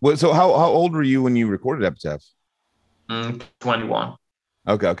 so how old were you when you recorded Epitaph? 21.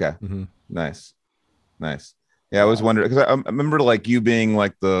 Okay. Nice. Yeah, I was wondering because I remember like you being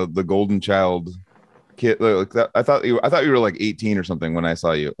like the golden child kid. Like that, I thought you were like 18 or something when I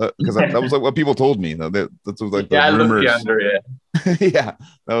saw you because that was like what people told me. That was like the rumors. I looked younger, yeah,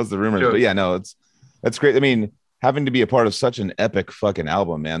 that was the rumors. Sure. But yeah, no, that's great. I mean, having to be a part of such an epic fucking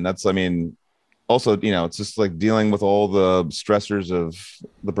album, man. Also, it's just like dealing with all the stressors of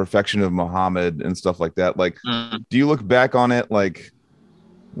the perfection of Muhammad and stuff like that. Like, do you look back on it like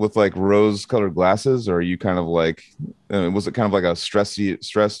with like rose-colored glasses, or are you kind of like, was it kind of like a stress? Did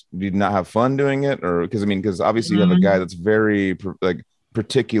you not have fun doing it, or because obviously you have a guy that's very like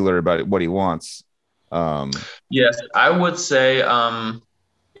particular about what he wants. Yes, I would say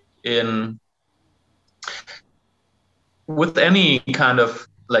with any kind of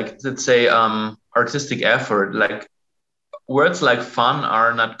like, let's say artistic effort, like words like fun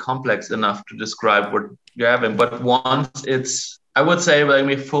are not complex enough to describe what you're having, but once it's, I would say,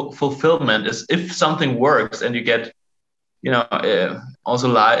 like, fulfillment is if something works and you get, also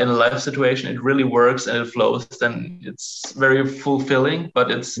in a life situation, it really works and it flows, then it's very fulfilling,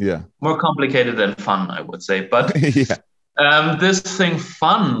 but it's more complicated than fun, I would say. But this thing,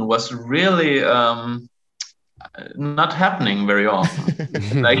 fun, was really not happening very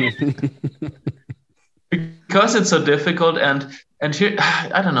often. Like, because it's so difficult and here,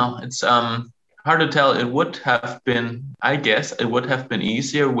 I don't know, it's hard to tell. It would have been, I guess,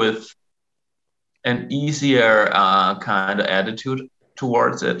 easier with an easier kind of attitude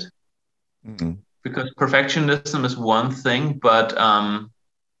towards it. Because perfectionism is one thing, but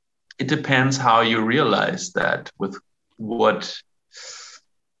it depends how you realize that with what,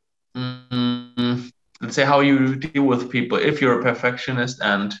 let's say, how you deal with people. If you're a perfectionist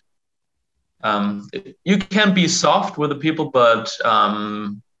and you can be soft with the people, but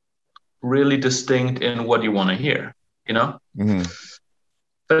really distinct in what you want to hear,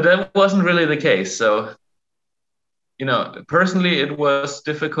 But that wasn't really the case. So, personally, it was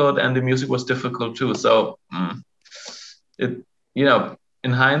difficult, and the music was difficult too. So, in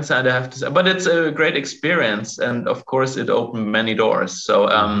hindsight, I have to say, but it's a great experience, and of course, it opened many doors. So,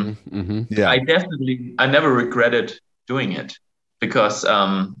 I never regretted doing it because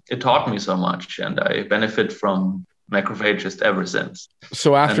it taught me so much, and I benefit from Necrophagist ever since.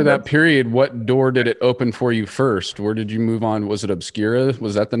 So after that period, what door did it open for you first? Where did you move on? Was it Obscura?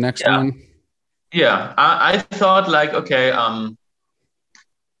 Was that the next one? Yeah, I thought like, okay,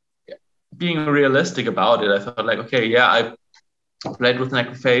 being realistic about it, I thought like, okay, I played with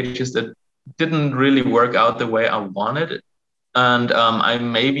Necrophagist. It didn't really work out the way I wanted it. And I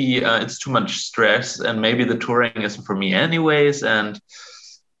maybe it's too much stress, and maybe the touring isn't for me anyways, and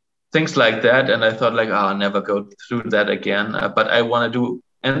things like that. And I thought like, I'll never go through that again. But I want to do,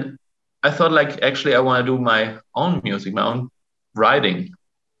 and I thought like, actually, I want to do my own music, my own writing.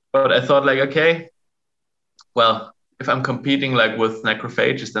 But I thought like, okay, well, if I'm competing like with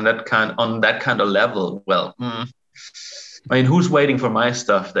Necrophagist and on that kind of level, well, I mean, who's waiting for my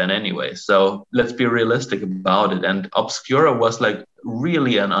stuff then anyway? So let's be realistic about it. And Obscura was like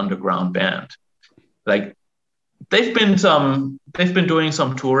really an underground band. Like, they've been doing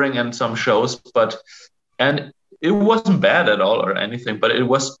some touring and some shows, and it wasn't bad at all or anything, but it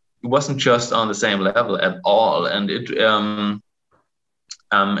wasn't just on the same level at all. And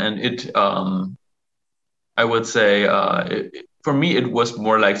I would say for me, it was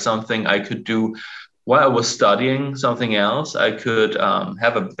more like something I could do while I was studying something else. I could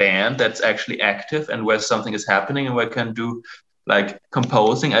have a band that's actually active and where something is happening and where I can do like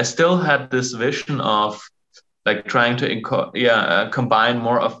composing. I still had this vision of like trying to combine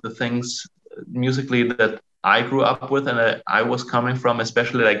more of the things musically that I grew up with and I was coming from,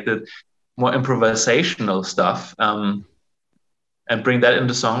 especially like the more improvisational stuff, and bring that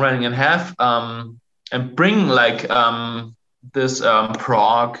into songwriting and have and bring like this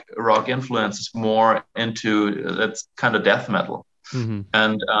prog rock influences more into that's kind of death metal. Mm-hmm.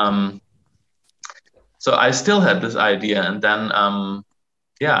 And so I still had this idea, and then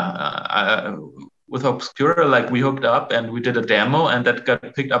with Obscura, like we hooked up and we did a demo, and that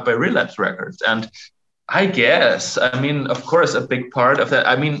got picked up by Relapse Records. And I guess, I mean, of course, a big part of that.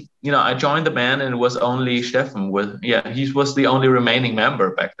 I mean, you know, I joined the band and it was only Steffen he was the only remaining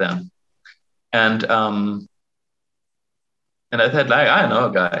member back then. And I said, like, I know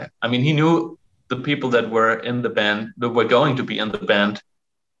a guy. I mean, he knew the people that were in the band, that were going to be in the band.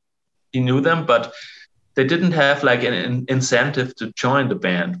 He knew them, but they didn't have like an incentive to join the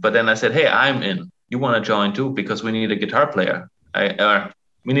band. But then I said, hey, I'm in. You want to join too? Because we need a guitar player.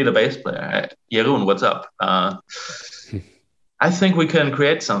 We need a bass player. Jeroen, what's up? I think we can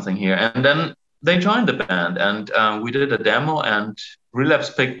create something here. And then they joined the band, and we did a demo, and Relapse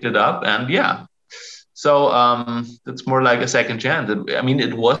picked it up. And yeah, so it's more like a second chance. I mean,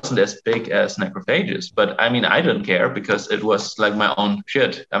 it wasn't as big as Necrophagus, but I mean, I didn't care because it was like my own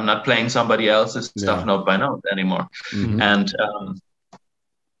shit. I'm not playing somebody else's stuff note by note anymore. Mm-hmm. And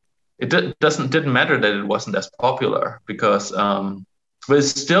it didn't matter that it wasn't as popular because but it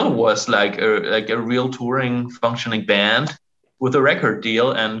still was like a real touring functioning band with a record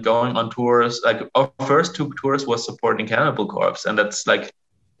deal and going on tours. Like our first 2 tours was supporting Cannibal Corpse, and that's like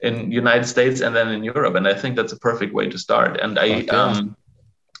in United States and then in Europe. And I think that's a perfect way to start. And and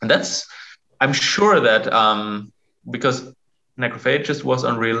that's, I'm sure that because Necrophagus was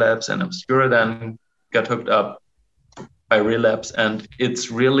on Relapse and Obscura then got hooked up by Relapse, and it's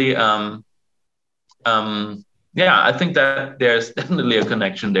really I think that there's definitely a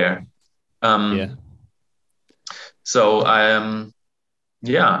connection there. So I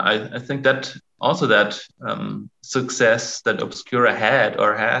think that also that success that Obscura had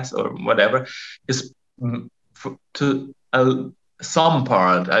or has or whatever is to some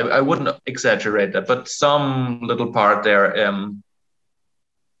part. I wouldn't exaggerate that, but some little part there.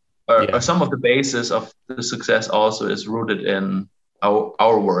 Or some of the basis of the success also is rooted in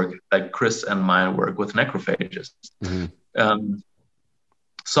our work, like Chris and my work with Necrophagus. Mm-hmm.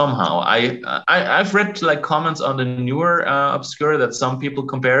 Somehow, I've read like comments on the newer Obscura that some people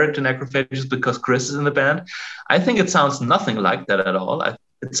compare it to Necrophagus because Chris is in the band. I think it sounds nothing like that at all.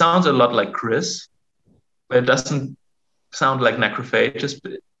 It sounds a lot like Chris, but it doesn't sound like Necrophagus,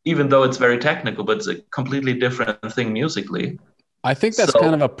 even though it's very technical, but it's a completely different thing musically. I think that's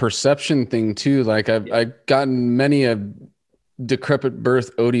kind of a perception thing too. Like I've gotten many of Decrepit Birth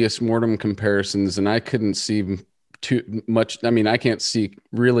Odious Mortem comparisons, and I couldn't see too much. I mean, I can't see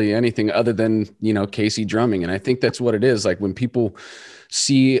really anything other than, you know, Casey drumming. And I think that's what it is. Like when people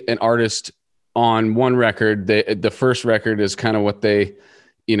see an artist on one record, the first record is kind of what they,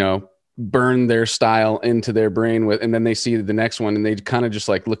 you know, burn their style into their brain with, and then they see the next one and they kind of just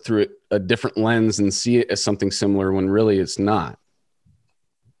like look through it a different lens and see it as something similar when really it's not,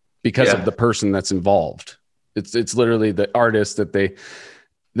 because of the person that's involved. It's literally the artist that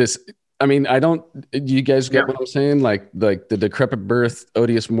I mean, do you guys get what I'm saying? Like the Decrepit Birth,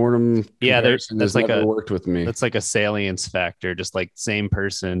 Odious Mortem. Yeah, that's like worked with me. That's like a salience factor, just like same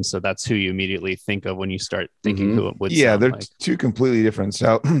person. So that's who you immediately think of when you start thinking who it would. Yeah, they're like. 2 completely different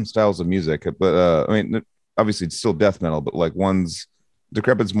styles of music. But I mean, obviously it's still death metal, but like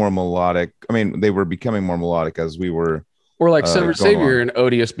Decrepit's more melodic. I mean, they were becoming more melodic as we were. Or like Severed Savior and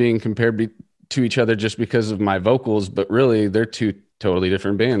Odious being compared to each other just because of my vocals, but really they're 2 totally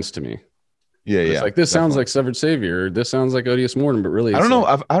different bands to me. It's like this sounds like Severed Savior, or this sounds like Odious Mortem, but really I don't know.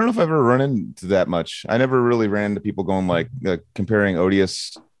 I don't know if I've ever run into that much. I never really ran into people going like comparing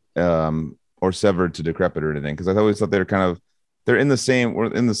Odious or Severed to Decrepit or anything, because I always thought we're in the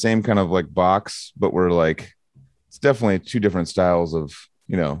same kind of like box, but we're like, it's definitely 2 different styles of,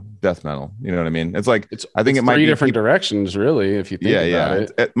 you know, death metal. You know what I mean? It's like I think it might be 3 different directions, really, if you think about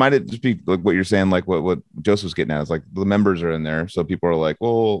it. It might just be like what you're saying, like what Joseph's getting at. It's like the members are in there, so people are like,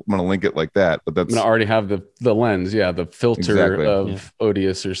 well, I'm gonna link it like that. But that's I'm gonna already have the lens, the filter of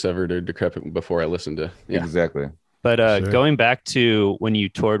Odious or Severed or Decrepit before I listen to. Yeah. Exactly. But going back to when you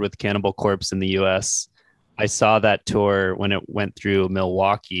toured with Cannibal Corpse in the US, I saw that tour when it went through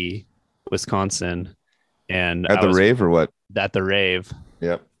Milwaukee, Wisconsin, and at the rave or what? At the rave.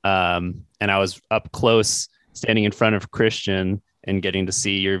 Yep. And I was up close, standing in front of Christian and getting to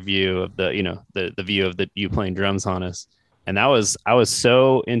see your view of the view of you playing drums on us. And I was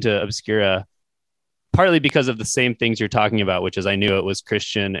so into Obscura, partly because of the same things you're talking about, which is I knew it was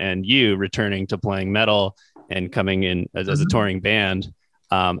Christian and you returning to playing metal and coming in as a touring band.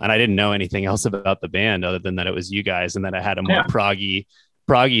 And I didn't know anything else about the band other than that it was you guys and that it had a more proggy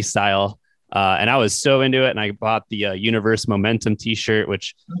style. And I was so into it, and I bought the Universe Momentum T-shirt,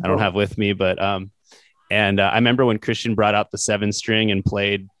 which I don't have with me, but and I remember when Christian brought out the 7-string and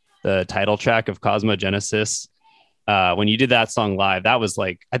played the title track of Cosmogenesis. When you did that song live, that was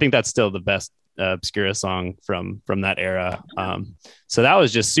like, I think that's still the best Obscura song from that era. So that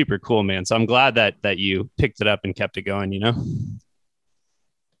was just super cool, man. So I'm glad that you picked it up and kept it going, you know?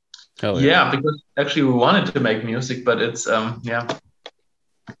 Hell yeah, because actually we wanted to make music, but it's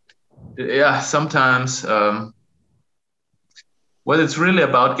sometimes what it's really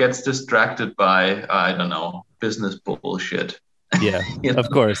about gets distracted by I don't know, business bullshit. Yeah, of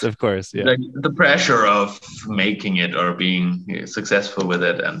course, yeah. Like the pressure of making it or being successful with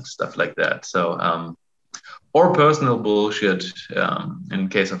it and stuff like that. So or personal bullshit in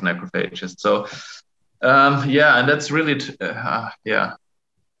case of Necrophages. So and that's really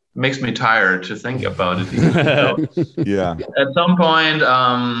makes me tired to think about it. Yeah. At some point,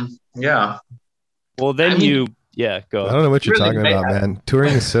 Well, then go. I don't know what you're talking about, man.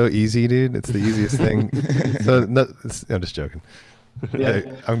 Touring is so easy, dude. It's the easiest thing. So I'm just joking. Yeah.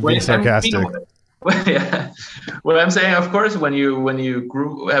 I'm being sarcastic. What I'm saying, of course, when you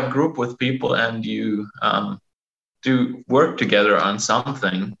have group with people and you do work together on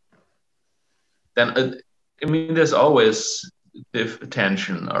something, then there's always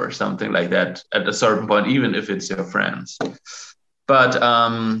tension or something like that at a certain point, even if it's your friends. But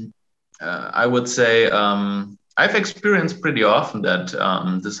I would say I've experienced pretty often that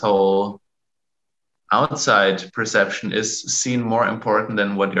this whole outside perception is seen more important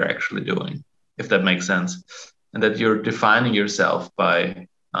than what you're actually doing, if that makes sense, and that you're defining yourself by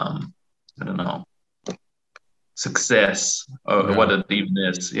I don't know, success or what it even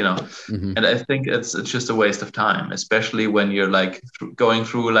is, you know. Mm-hmm. And I think it's just a waste of time, especially when you're like going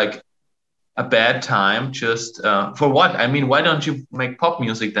through like a bad time. Just for what? I mean, why don't you make pop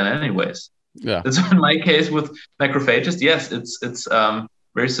music then anyways? Yeah, that's in my case with Necrophages. Yes, it's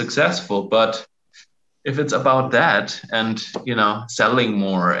very successful, but if it's about that and, you know, selling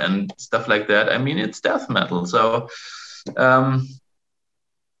more and stuff like that, I mean, it's death metal. So, you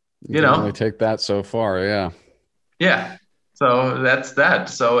know, only take that so far. Yeah. Yeah. So that's that.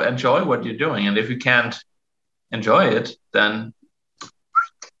 So enjoy what you're doing. And if you can't enjoy it, then.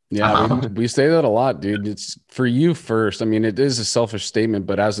 Yeah, we say that a lot, dude. It's for you first. I mean, it is a selfish statement,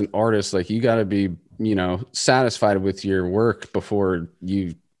 but as an artist, like, you got to be, you know, satisfied with your work before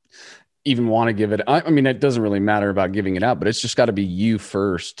you even want to give it. I mean, it doesn't really matter about giving it out, but it's just got to be you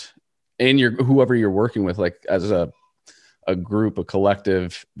first and whoever you're working with, like as a group, a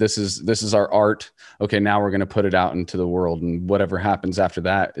collective. This is our art. Okay, now we're going to put it out into the world, and whatever happens after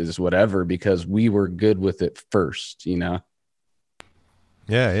that is whatever, because we were good with it first, you know?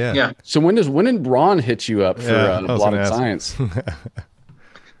 Yeah. So when did Ron hit you up for Blotted Science?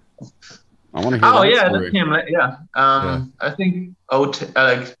 I want to hear. Oh yeah, that's him. Yeah. I think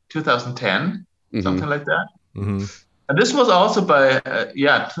like 2010, something like that. Mm-hmm. And this was also by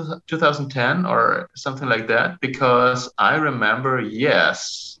 2010 or something like that, because I remember, we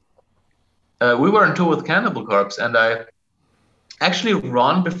were on tour with Cannibal Corpse, and I actually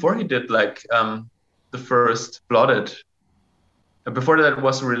Ron, before he did like the first Blotted, before that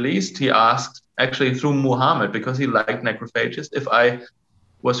was released, he asked actually through Muhammad, because he liked Necrophages, if I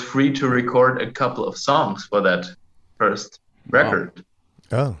was free to record a couple of songs for that first record.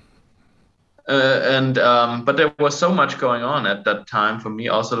 Oh. But there was so much going on at that time for me.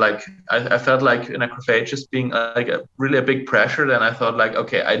 Also, like I felt like Necrophages being like really a big pressure. Then I thought like,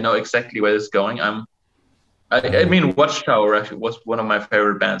 okay, I know exactly where it's going. I mean, Watchtower actually was one of my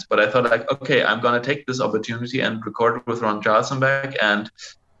favorite bands, but I thought like, okay, I'm gonna take this opportunity and record with Ron Jarlsonberg, and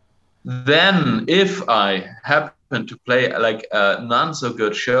then if I happen to play like a non so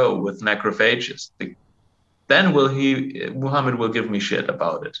good show with Necrophages, then Muhammad will give me shit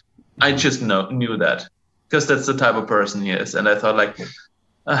about it. I just knew that, because that's the type of person he is, and I thought like,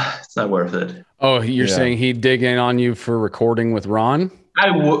 it's not worth it. Oh, you're saying he'd dig in on you for recording with Ron?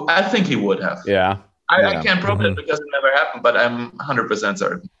 I think he would have. Yeah. I can't prove it because it never happened, but I'm 100%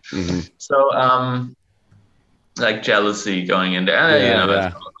 certain. Mm-hmm. So, like jealousy going in there,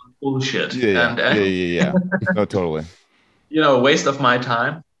 that's bullshit. Yeah. No, totally. You know, waste of my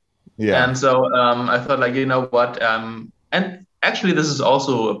time. Yeah. And so I thought like, you know what? And actually, this is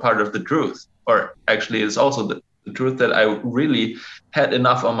also a part of the truth, or actually, it's also the truth that I really had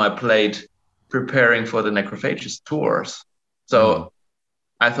enough on my plate preparing for the Necrophages tours. So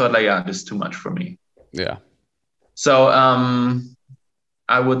I thought like, this is too much for me. Yeah. So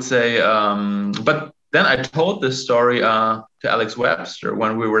I would say, but then I told this story to Alex Webster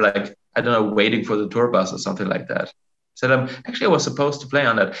when we were like, I don't know, waiting for the tour bus or something like that. said, actually, I was supposed to play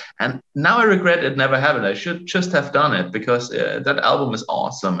on that. And now I regret it never happened. I should just have done it because that album is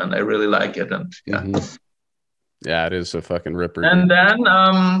awesome and I really like it. And yeah. Mm-hmm. Yeah, it is a fucking ripper. And then,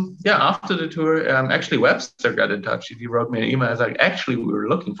 after the tour, actually Webster got in touch. He wrote me an email. I was like, actually, we were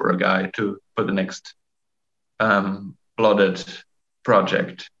looking for a guy for the next Blooded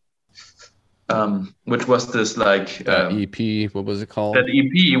project, which was this like EP. What was it called? That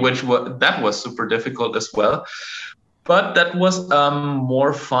EP, that was super difficult as well. But that was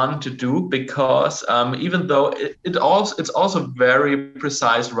more fun to do because even though it's also very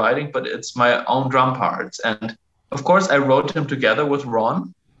precise writing, but it's my own drum parts. And of course, I wrote him together with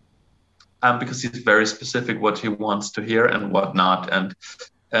Ron because he's very specific what he wants to hear and what not.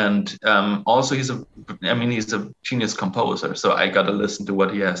 And also he's a genius composer. So I got to listen to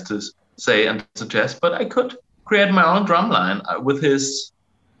what he has to say and suggest. But I could create my own drum line with his,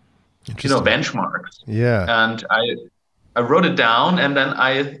 benchmarks. Yeah. And I wrote it down, and then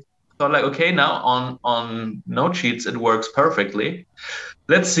I thought like, okay, now on note sheets it works perfectly.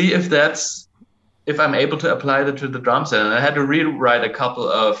 Let's see if I'm able to apply that to the drum set. And I had to rewrite a couple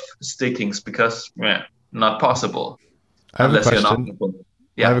of stickings because not possible. I have a question.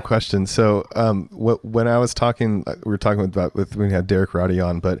 I have a question. So when I was talking, we were talking about when we had Derek Roddy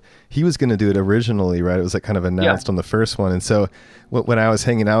on, but he was going to do it originally, right? It was like kind of announced on the first one. And so when I was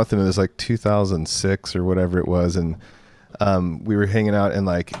hanging out with him, it was like 2006 or whatever it was. And we were hanging out and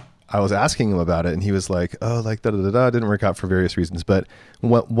like, I was asking him about it and he was like, oh, like da-da-da-da, didn't work out for various reasons. But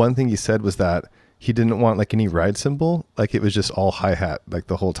one thing he said was that he didn't want like any ride cymbal. Like it was just all hi-hat, like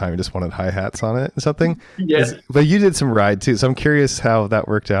the whole time. He just wanted hi-hats on it or something. Yeah. But you did some ride too. So I'm curious how that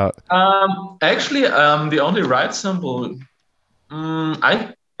worked out. Actually, the only ride cymbal,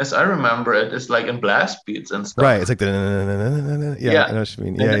 as I remember it, is like in blast beats and stuff. Right. It's like, yeah, I know what you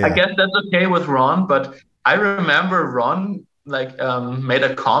mean. Yeah. I guess that's okay with Ron, but I remember Ron like made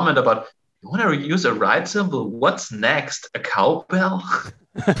a comment about, you want to use a ride cymbal? What's next? A cowbell?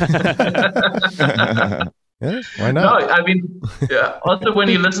 Yeah, why not? No, I mean, also when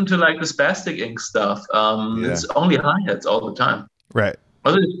you listen to like the Spastic Inc. stuff, it's only hi-hats all the time. Right.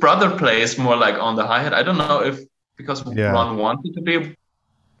 Also, his brother plays more like on the hi-hat. I don't know if because Ron wanted to be,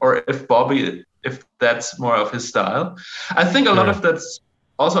 or if that's more of his style. I think a lot of that's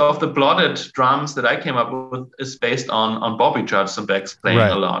also of the Blooded drums that I came up with is based on Bobby Judson-Beck's playing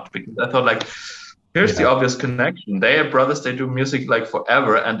a lot, because I thought like, here's the obvious connection. They are brothers. They do music like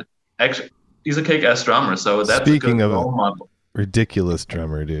forever, and actually, he's a kick-ass drummer. So that's speaking of role model. Ridiculous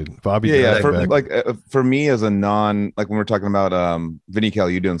drummer, dude. Bobby. For me as a when we're talking about Vinny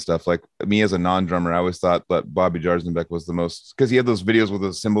Colaiuta and stuff, like me as a non-drummer, I always thought that Bobby Judson-Beck was the most, because he had those videos with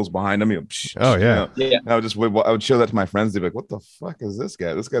the cymbals behind him. I would show that to my friends. They'd be like, "What the fuck is this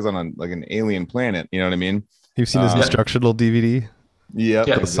guy? This guy's on an alien planet." You know what I mean? You've seen his instructional DVD? Yeah,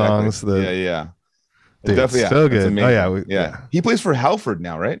 the songs. Dude, definitely, so good. Oh yeah. He plays for Halford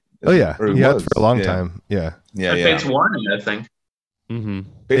now, right? Oh yeah, he had for a long time. Yeah. Fates Warning, I think. Mm-hmm.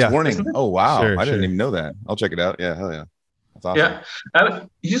 Fates Warning. Oh wow, Sure, I didn't even know that. I'll check it out. Yeah, hell yeah, that's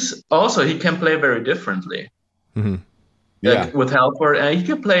Yeah, awesome. he can play very differently. Mm-hmm. Like with Halford, and he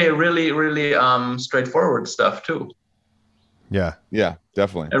can play really, really straightforward stuff too. Yeah,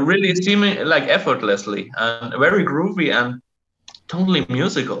 definitely. And really seeming like effortlessly and very groovy and totally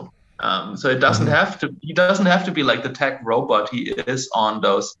musical. So it doesn't have to. He doesn't have to be like the tech robot he is on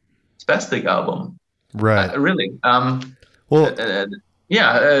those Spastic album. Right. Really. That's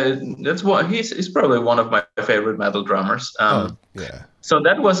what he's probably one of my favorite metal drummers. So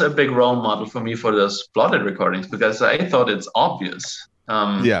that was a big role model for me for those Blooded recordings, because I thought it's obvious.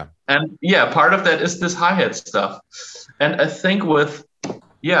 And part of that is this hi-hat stuff. And I think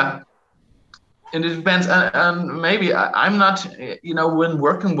and it depends. And maybe I'm not, when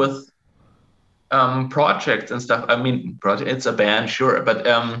working with projects and stuff, I mean, it's a band, sure. But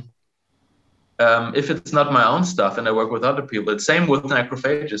if it's not my own stuff and I work with other people, it's same with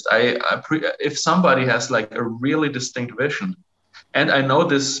Necrophagist. If somebody has like a really distinct vision, and I know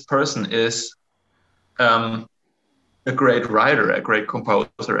this person is a great writer, a great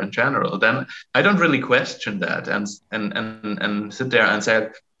composer in general, then I don't really question that and sit there and say,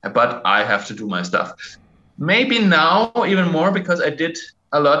 but I have to do my stuff. Maybe now even more, because I did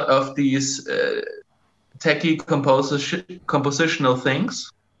a lot of these techie compositional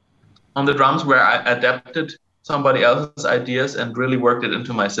things on the drums where I adapted somebody else's ideas and really worked it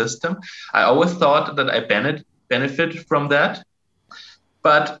into my system. I always thought that I benefit from that.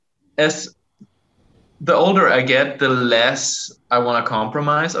 But as the older I get, the less I want to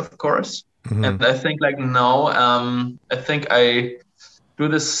compromise, of course. Mm-hmm. And I think I think do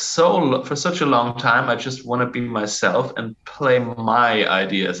this for such a long time. I just want to be myself and play my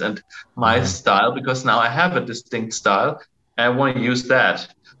ideas and my style, because now I have a distinct style and I want to use that.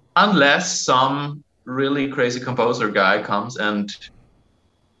 Unless some really crazy composer guy comes and,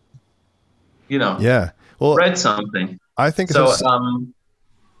 write something. I think so.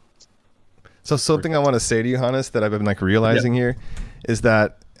 So something I want to say to you, Hannes, that I've been like realizing here is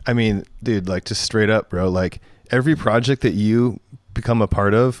that, I mean, dude, like just straight up, bro, like every project that you become a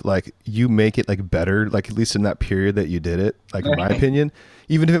part of, like you make it like better, like at least in that period that you did it, like in my opinion,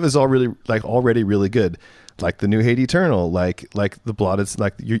 even if it was already really good, like the new Hate Eternal, like the Blotted,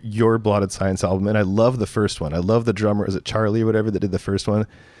 like your Blotted Science album. And I love the first one. I love the drummer. Is it Charlie or whatever that did the first one?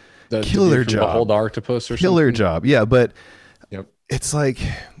 Killer job. Old Octopus or Killer something? job. Yeah. But it's like,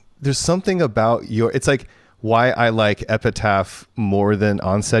 there's something about it's like why I like Epitaph more than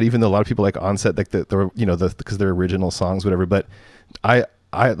Onset, even though a lot of people like Onset, like because they're original songs, whatever. But I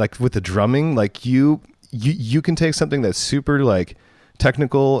like with the drumming, like you can take something that's super like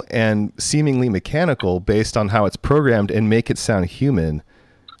technical and seemingly mechanical based on how it's programmed and make it sound human.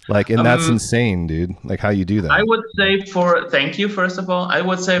 Like, and that's insane, dude. Like how you do that. I would say thank you, first of all. I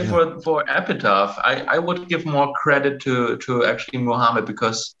would say for Epitaph, I would give more credit to actually Mohammed,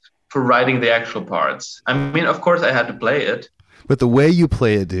 because for writing the actual parts. I mean, of course I had to play it. But the way you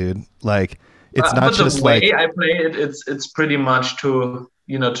play it, dude, like it's not just the way I play it, it's pretty much to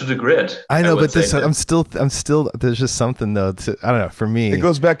the grid. I know, but I'm still there's just something though I don't know, for me. It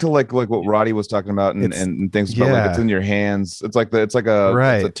goes back to like what Roddy was talking about and things about like it's in your hands. It's like it's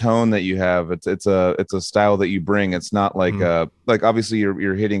a tone that you have. It's a style that you bring. It's not like like obviously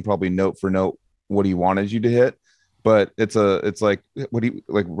you're hitting probably note for note what he wanted you to hit, but it's like what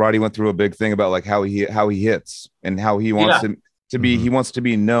Roddy went through a big thing about like how he hits and how he wants to be. He wants to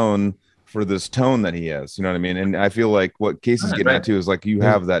be known for this tone that he has, you know what I mean? And I feel like what Casey's getting at too is like you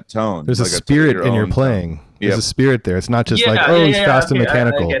have that tone. There's like a spirit in your playing. There's a spirit there. It's not just he's fast and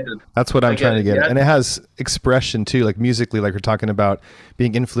mechanical. That's what I'm trying to get at. And it has expression too, like musically, like we're talking about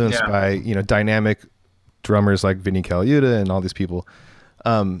being influenced by, dynamic drummers like Vinny Colaiuta and all these people.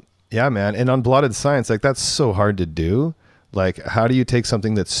 Yeah, man. And on Blotted Science, like that's so hard to do. Like, how do you take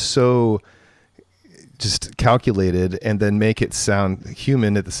something that's so just calculated and then make it sound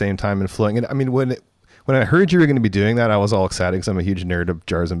human at the same time and flowing? And I mean, when I heard you were going to be doing that, I was all excited because I'm a huge nerd of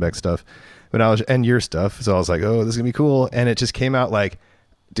Jarzenbeck stuff, and your stuff. So I was like, oh, this is gonna be cool. And it just came out like,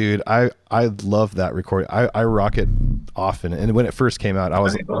 dude, I love that recording. I rock it often. And when it first came out, I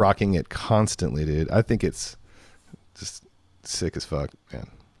was rocking it constantly, dude. I think it's just sick as fuck, man.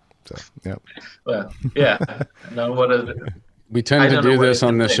 So, yeah. Well, yeah. No, what is it? We tend to do this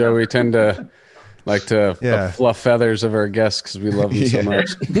on this show. We tend to like to fluff feathers of our guests because we love them so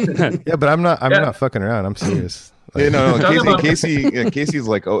much. Yeah, but I'm not fucking around. I'm serious. Like, Casey's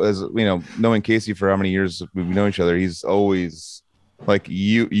like, as knowing Casey for how many years we've known each other, he's always like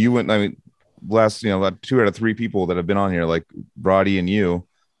you went. I mean, last about 2 out of 3 people that have been on here, like Roddy and you,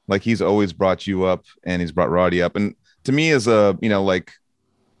 like he's always brought you up and he's brought Roddy up. And to me, as a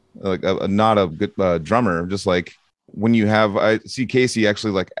not a good drummer, just like when I see Casey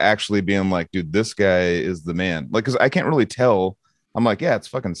actually being like, dude, this guy is the man. Like, cause I can't really tell. I'm like, yeah, it's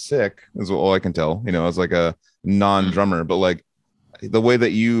fucking sick is all I can tell, as like a non-drummer, but like the way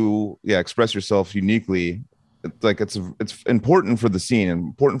that you express yourself uniquely, it's important for the scene and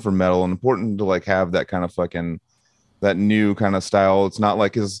important for metal and important to like have that kind of that new kind of style. It's not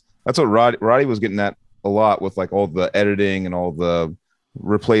like that's what Roddy was getting at a lot with like all the editing and all the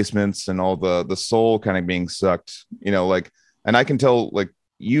replacements and all the soul kind of being sucked, and I can tell like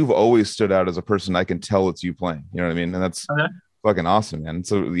you've always stood out as a person. I can tell it's you playing, you know what I mean? And that's fucking awesome, man.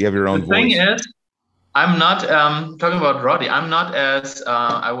 So you have your own voice. The thing is, I'm not talking about Roddy. I'm not as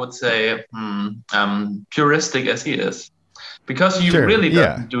I would say puristic as he is, because he really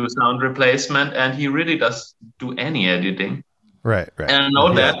doesn't do sound replacement and he really does do any editing. Right. And I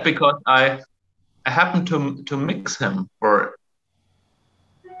know that because I happened to mix him for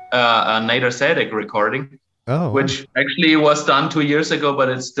a Nader Sadek recording, which actually was done 2 years ago, but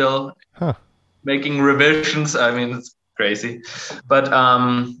it's still making revisions. I mean, it's crazy, but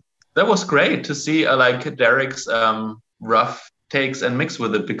that was great to see like Derek's rough takes and mix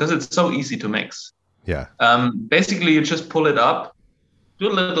with it, because it's so easy to mix. Yeah. Basically, you just pull it up, do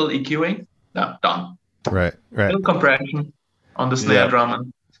a little EQing, done. Right. A little compression on the snare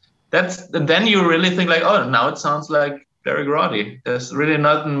drum, and then you really think like, oh, now it sounds like Derek Roddy. There's really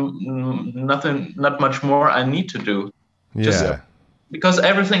not much more I need to do. Just because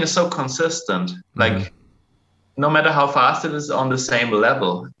everything is so consistent. Like no matter how fast it is on the same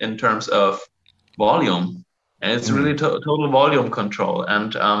level in terms of volume. and it's really total volume control,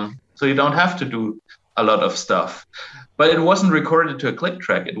 and so you don't have to do a lot of stuff. But it wasn't recorded to a click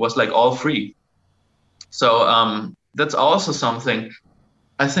track. It was like all free. So that's also something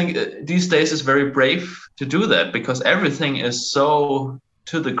I think these days is very brave to do that, because everything is so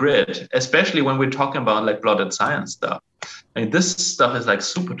to the grid, especially when we're talking about like Blotted Science stuff. I mean, this stuff is like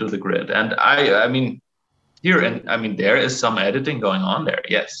super to the grid. And I mean, here, and I mean, there is some editing going on there.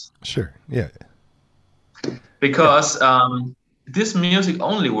 Yes. Sure. Yeah. Because this music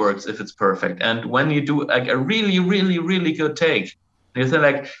only works if it's perfect. And when you do like a really, really, really good take, you think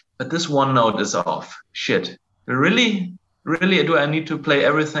like, but this one note is off. Shit. Really do I need to play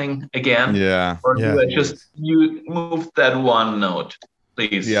everything again? Yeah. Or do I just you move that one note,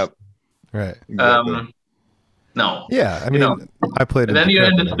 please? Yep. Right. Exactly. No. Yeah. I mean, I played. And then you're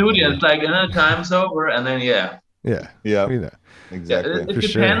in the studio. It's like, time's over, and then Yeah. Exactly. It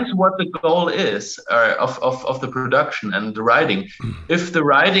depends what the goal is of the production and the writing. If the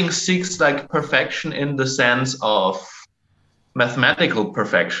writing seeks like perfection in the sense of mathematical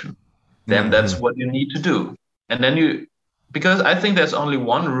perfection, then that's what you need to do. And then because I think there's only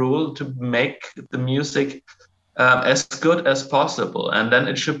one rule to make the music as good as possible, and then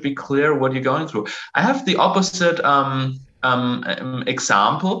it should be clear what you're going through. I have the opposite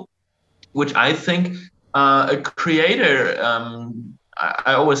example, which I think a creator,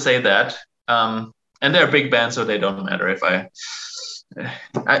 I always say that, and they're a big band, so they don't matter if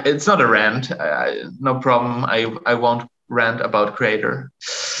it's not a rant, no problem, I won't rant about Creator.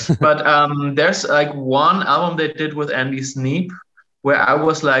 But there's like one album they did with Andy Sneap where I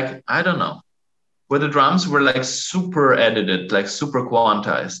was like, I don't know, where the drums were like super edited, like super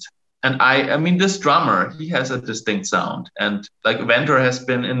quantized. And I mean, this drummer, he has a distinct sound, and like Ventura has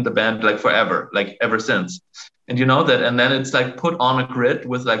been in the band like forever, like ever since. And you know that, and then it's like put on a grid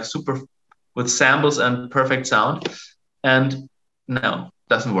with like with samples and perfect sound, and no,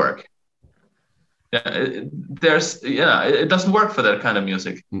 doesn't work. It doesn't work for that kind of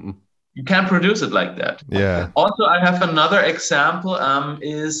music. Mm-mm. You can't produce it like that. Yeah. Also, I have another example.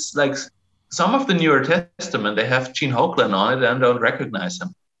 Is like some of the Newer Testament, they have Gene Hoglan on it, and don't recognize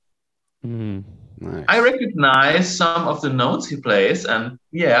him. Nice. I recognize some of the notes he plays, and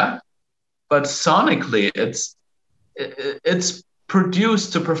but sonically, it's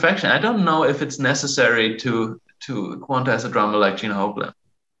produced to perfection. I don't know if it's necessary to quantize a drummer like Gene Hoglan.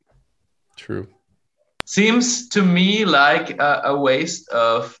 True. Seems to me like a waste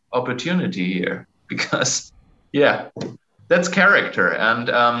of opportunity here, because that's character, and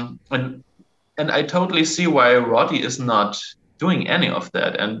I totally see why Roddy is not doing any of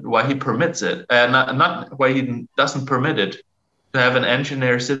that, and why he permits it, not why he doesn't permit it, to have an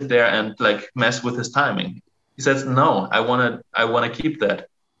engineer sit there and like mess with his timing. He says, no, I want to keep that.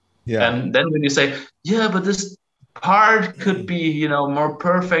 Yeah. And then when you say, but this part could be, more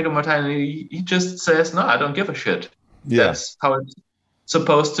perfect or more tiny, he just says, no, I don't give a shit. Yeah. That's how it's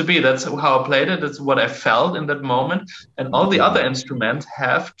supposed to be. That's how I played it. That's what I felt in that moment. And all the other instruments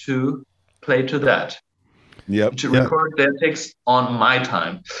have to play to that. To record their takes on my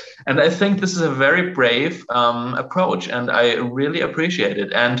time. And I think this is a very brave approach, and I really appreciate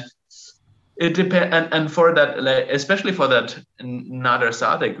it. And it depends, and for that, especially for that Nader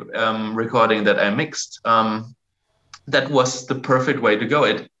Sadek recording that I mixed, that was the perfect way to go.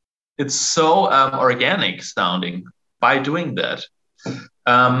 It's so organic sounding by doing that.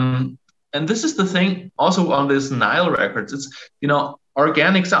 And this is the thing also on this Nile Records. It's,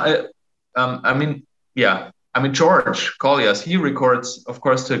 organic sound. George Collias, he records, of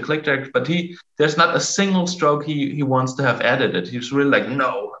course, to a click track, but there's not a single stroke he wants to have edited. He's really like,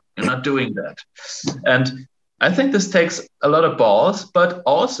 no, you're not doing that. And I think this takes a lot of balls, but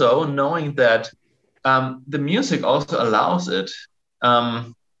also knowing that the music also allows it.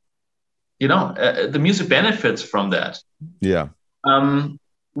 The music benefits from that. Yeah.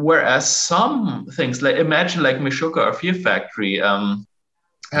 Whereas some things, like imagine like Meshuggah or Fear Factory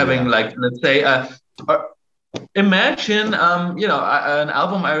having like, let's say, imagine, an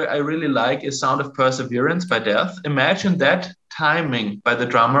album I really like is Sound of Perseverance by Death. Imagine that timing by the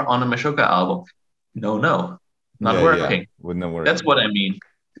drummer on a Meshuggah album. No, not working. Wouldn't work. That's what I mean.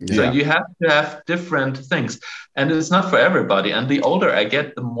 Yeah. So you have to have different things, and it's not for everybody. And the older I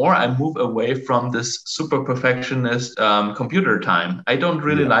get, the more I move away from this super perfectionist computer time. I don't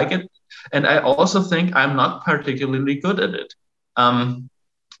really like it, and I also think I'm not particularly good at it.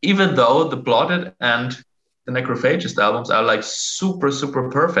 Even though the Blotted and the Necrophagist albums are like super, super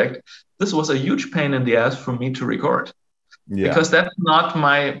perfect, this was a huge pain in the ass for me to record. Because that's not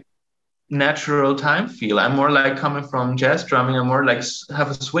my natural time feel. I'm more like coming from jazz drumming. I'm more like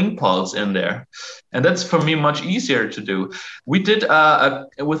have a swing pulse in there, and that's for me much easier to do. We did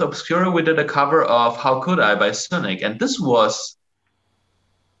with Obscura, we did a cover of "How Could I" by Sonic, and this was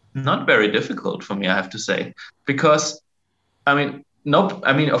not very difficult for me, I have to say, because I mean,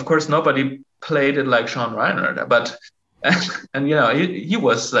 of course, nobody played it like Sean Reinert, but and he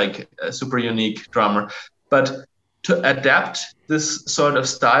was like a super unique drummer, but to adapt this sort of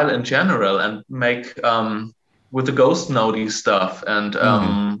style in general and make with the ghost notey stuff and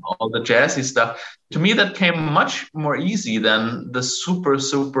all the jazzy stuff, to me that came much more easy than the super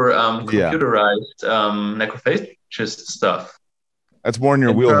computerized Necrophagist stuff. That's more in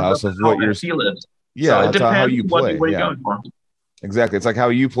your wheelhouse of what you're feeling. Yeah, so it depends how you play. What you're going for. Exactly. It's like how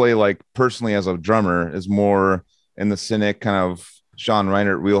you play, like personally as a drummer, is more in the cynic kind of Sean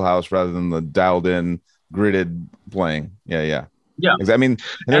Reinert wheelhouse rather than the dialed in, gridded playing. Yeah. I mean, and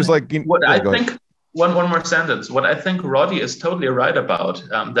there's like what I think. One more sentence. What I think Roddy is totally right about,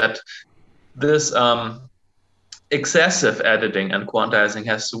 that this excessive editing and quantizing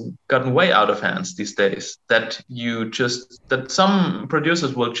has gotten way out of hands these days. That some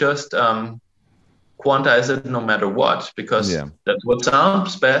producers will just quantize it no matter what, because that's what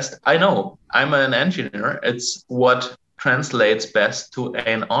sounds best. I know, I'm an engineer. It's what translates best to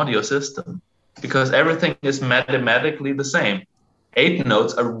an audio system, because everything is mathematically the same. 8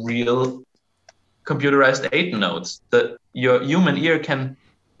 notes are real computerized 8 notes. Your human ear can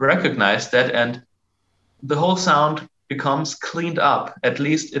recognize that, and the whole sound becomes cleaned up. At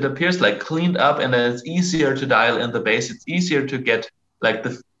least it appears like cleaned up, and then it's easier to dial in the bass. It's easier to get like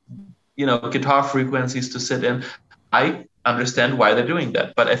the guitar frequencies to sit in. I understand why they're doing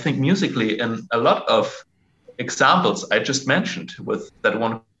that, but I think musically, in a lot of examples I just mentioned with that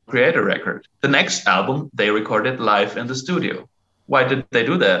one Creator record, the next album they recorded live in the studio. Why did they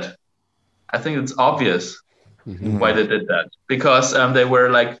do that? I think it's obvious why they did that, because they were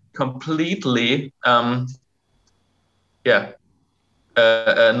like completely not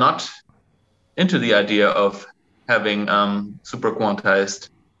into the idea of having super quantized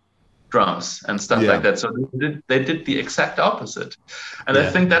drums and stuff like that. So they did the exact opposite. And I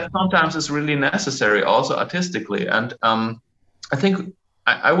think that sometimes is really necessary also artistically. And I think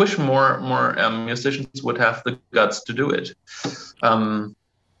I wish more musicians would have the guts to do it.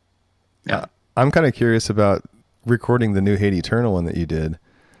 I'm kind of curious about recording the new Hate Eternal one that you did.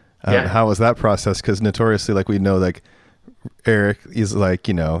 How was that process? Because notoriously, like we know, like Eric is like,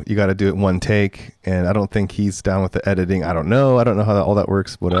 you got to do it one take, and I don't think he's down with the editing. I don't know how all that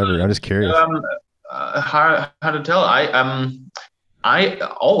works. Whatever. I'm just curious. How to tell? I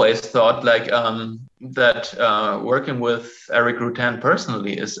always thought like that working with Eric Rutan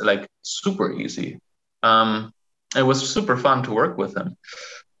personally is like super easy. It was super fun to work with him.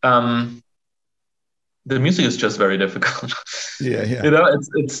 The music is just very difficult.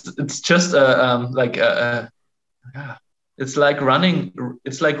 It's just it's like running.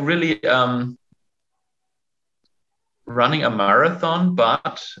 It's like really running a marathon,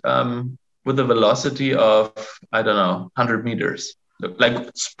 but with a velocity of 100 meters. Like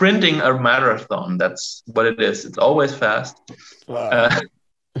sprinting a marathon. That's what it is. It's always fast. Wow.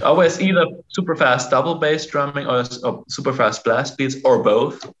 Always either super fast double bass drumming or super fast blast beats, or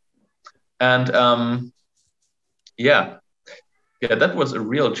both. And that was a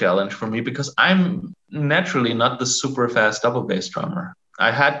real challenge for me, because I'm naturally not the super fast double bass drummer.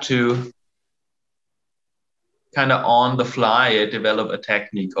 I had to kind of on the fly develop a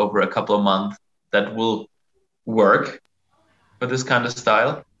technique over a couple of months that will work for this kind of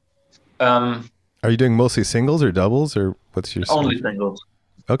style. Are you doing mostly singles or doubles, or what's your only singles?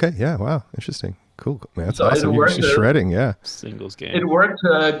 Okay, yeah, wow, interesting, cool, man, that's awesome. You're shredding, singles game. It worked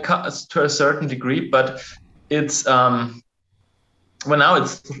to a certain degree, but it's now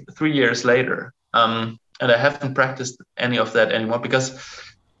it's 3 years later, and I haven't practiced any of that anymore, because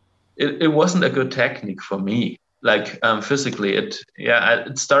it wasn't a good technique for me. Like physically, it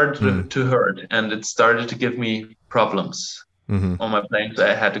started to hurt, and it started to give me problems on my playing. So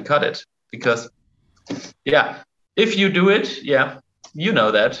I had to cut it, because if you do it, you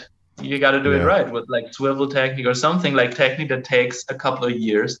know that you got to do it right with like swivel technique or something, like technique that takes a couple of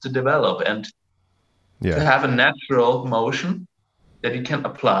years to develop, and to have a natural motion that you can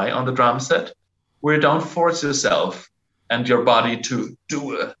apply on the drum set, where you don't force yourself and your body to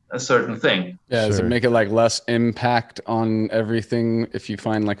do a certain thing. Does it make it like less impact on everything if you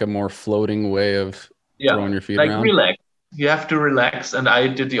find like a more floating way of throwing your feet around? Like relax. You have to relax, and I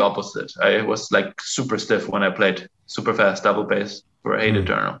did the opposite. I was like super stiff when I played super fast double bass for Hate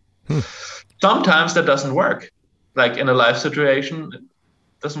Eternal. Sometimes that doesn't work. Like in a live situation,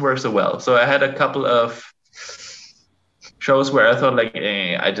 doesn't work so well. So I had a couple of shows where I thought like,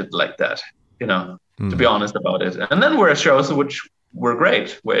 I did like that, to be honest about it. And then were shows which were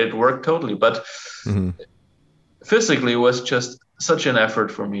great, where it worked totally. But physically, it was just such an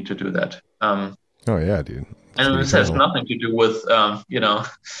effort for me to do that. Oh yeah, dude. And this has nothing to do with,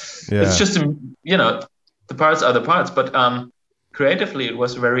 it's just, the parts are the parts. But creatively, it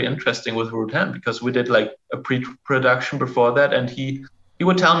was very interesting with Rutan, because we did like a pre-production before that, and he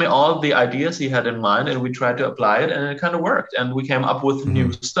would tell me all the ideas he had in mind, and we tried to apply it, and it kind of worked, and we came up with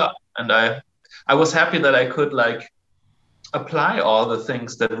new stuff. And I was happy that I could like apply all the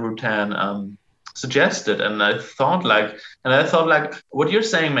things that Rutan suggested, and I thought like what you're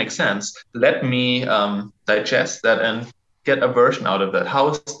saying makes sense. Let me digest that and get a version out of that. How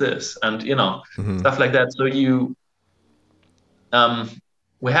is this? And stuff like that. So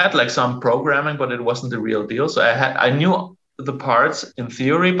we had like some programming, but it wasn't the real deal. So I knew the parts in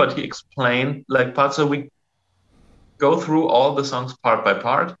theory, but he explained like parts. So we go through all the songs part by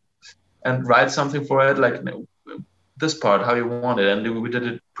part and write something for it, like this part, how you want it. And we did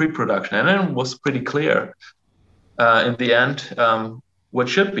it pre-production, and then it was pretty clear in the end what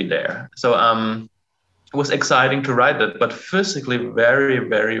should be there. So it was exciting to write it, but physically very,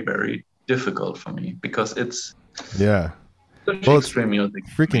 very, very difficult for me, because it's extreme music.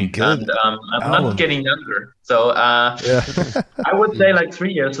 Freaking good. And I'm not getting younger. So I would say like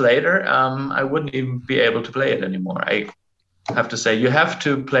 3 years later, I wouldn't even be able to play it anymore. I have to say, you have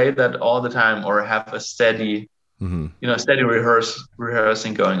to play that all the time, or have a steady, steady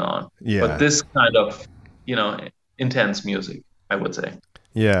rehearsing going on. Yeah. But this kind of, intense music, I would say.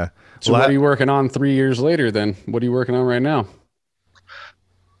 Yeah. So what are you working on 3 years later then? What are you working on right now?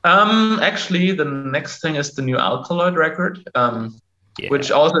 Actually, the next thing is the new Alkaloid record,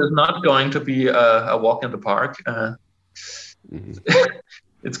 which also is not going to be a walk in the park.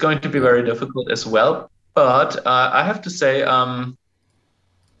 It's going to be very difficult as well. But I have to say,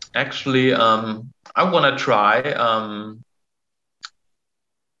 actually, I want to try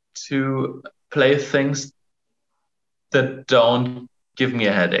to play things that don't give me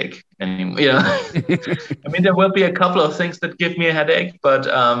a headache anymore. I mean, there will be a couple of things that give me a headache, but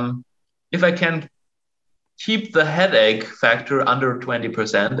if I can keep the headache factor under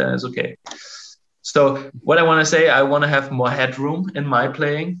 20%, then it's okay. So what I want to say, I want to have more headroom in my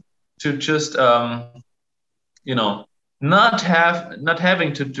playing, to just not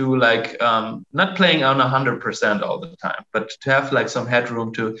having to do like not playing on 100% all the time, but to have like some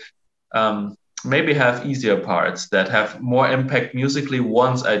headroom to maybe have easier parts that have more impact musically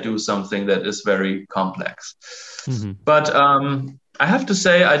once I do something that is very complex. But I have to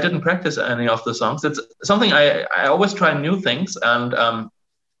say, I didn't practice any of the songs. It's something I always try new things. And,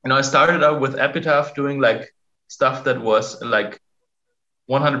 I started out with Epitaph doing like stuff that was like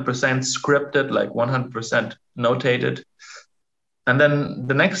 100% scripted, like 100% notated. And then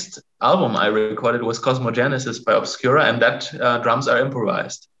the next album I recorded was Cosmogenesis by Obscura, and that drums are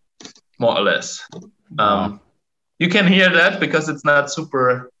improvised, more or less. You can hear that because it's not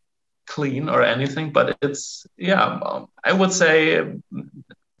super clean or anything, but it's, I would say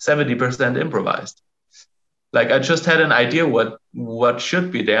 70% improvised. Like I just had an idea what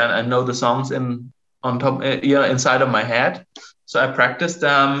should be there, and I know the songs inside of my head. So I practiced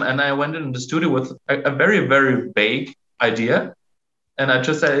them, and I went in the studio with a very, very vague idea. And I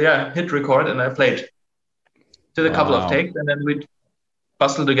just said, hit record, and I played. Did a couple of takes, and then we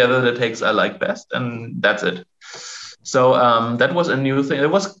puzzled together the takes I like best, and that's it. So that was a new thing.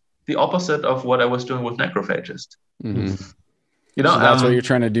 It was the opposite of what I was doing with Necrophagist. So that's what you're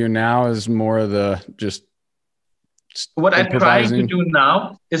trying to do now, is more of the just what I'm trying to do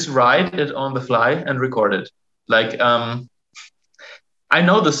now is write it on the fly and record it. Like I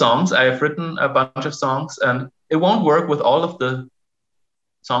know the songs. I have written a bunch of songs, and it won't work with all of the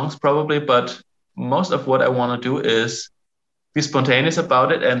songs probably, but most of what I want to do is be spontaneous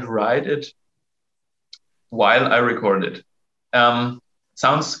about it and write it while I record it.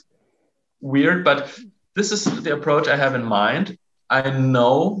 Sounds weird, but this is the approach I have in mind. I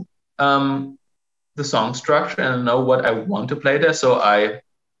know the song structure, and I know what I want to play there, so I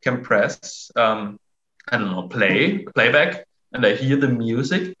can press playback, and I hear the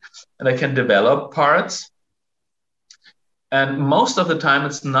music, and I can develop parts. And most of the time,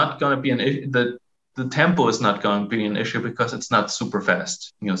 it's not going to be an issue. The tempo is not going to be an issue because it's not super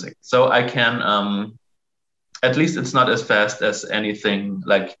fast music. So I can, at least it's not as fast as anything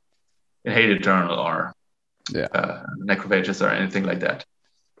like in Hate Eternal or Necrophagist or anything like that,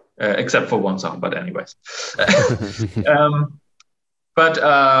 except for one song. But anyways, but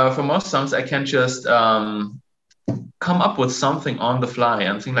for most songs, I can just come up with something on the fly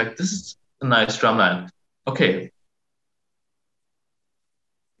and think like, this is a nice drum line. Okay,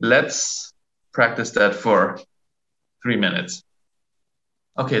 let's practice that for 3 minutes.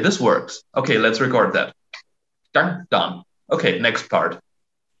 Okay, this works. Okay, let's record that. Done. Okay, next part.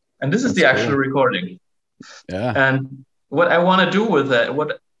 And this is the actual recording. Yeah. And what I want to do with that,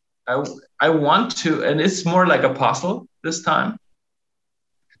 what I want to, and it's more like a puzzle this time.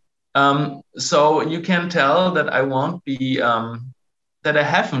 So you can tell that I won't be, that I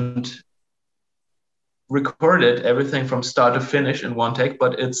haven't recorded everything from start to finish in one take,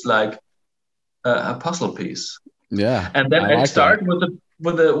 but it's like a puzzle piece. Yeah. And then I start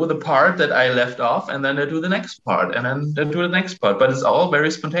with the part that I left off, and then I do the next part, and then I do the next part. But it's all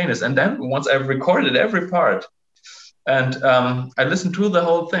very spontaneous. And then once I've recorded every part, and I listen to the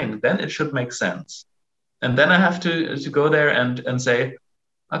whole thing, then it should make sense. And then I have to go there and say,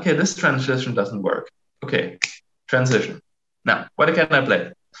 okay, this transition doesn't work. Okay, transition. Now, what can I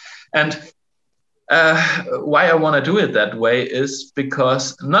play? And why I want to do it that way is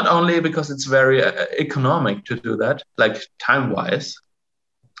because not only because it's very economic to do that, like time-wise,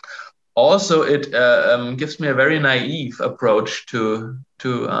 also it gives me a very naive approach to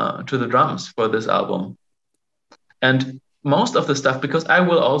the drums for this album. And most of the stuff, because I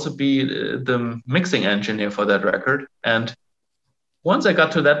will also be the mixing engineer for that record. And once I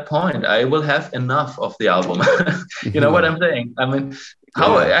got to that point, I will have enough of the album. You know what I'm saying? I mean,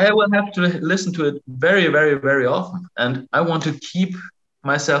 I will have to listen to it very, very, very often. And I want to keep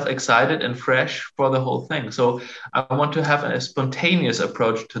myself excited and fresh for the whole thing. So I want to have a spontaneous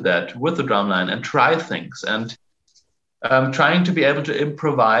approach to that with the drumline and try things and trying to be able to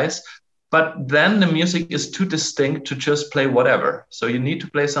improvise. But then the music is too distinct to just play whatever. So you need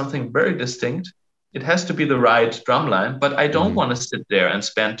to play something very distinct. It has to be the right drumline, but I don't want to sit there and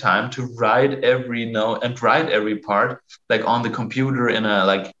spend time to write every note and write every part like on the computer in a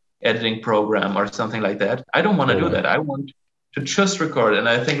like editing program or something like that. I don't want to do that. I want to just record. And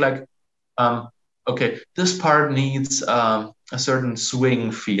I think like, okay, this part needs a certain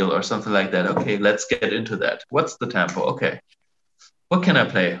swing feel or something like that. Okay, let's get into that. What's the tempo? Okay. What can I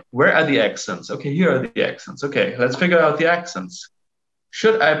play? Where are the accents? Okay, here are the accents. Okay, let's figure out the accents.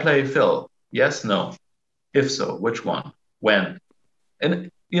 Should I play fill? Yes, no. If so, which one? When?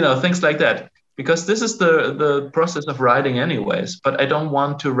 And, you know, things like that. Because this is the process of writing anyways, but I don't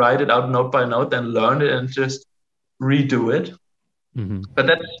want to write it out note by note and learn it and just redo it. Mm-hmm. But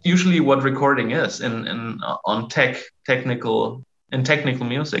that's usually what recording is in technical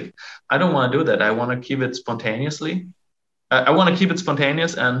music. I don't want to do that. I want to keep it spontaneously. I want to keep it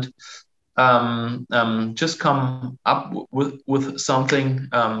spontaneous and just come up with something.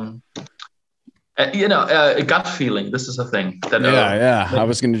 A gut feeling. This is a thing. That, I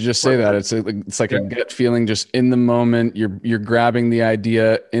was going to just say that it's like a gut feeling, just in the moment. You're grabbing the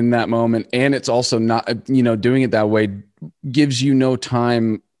idea in that moment, and it's also not, doing it that way gives you no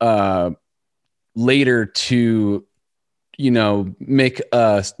time later to, make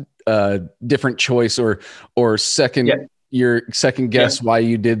a different choice or second. Yeah. Your second guess why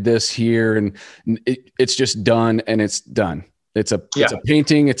you did this here, and it's just done, and it's done. It's a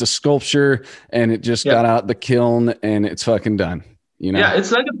painting, it's a sculpture, and it just got out the kiln, and it's fucking done. Yeah,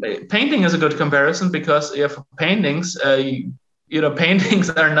 it's like painting is a good comparison because for paintings, paintings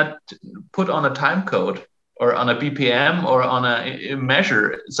are not put on a time code or on a BPM or on a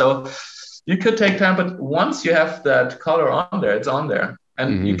measure. So you could take time, but once you have that color on there, it's on there,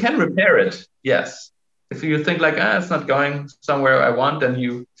 and you can repair it. Yes. If you think like, it's not going somewhere I want, then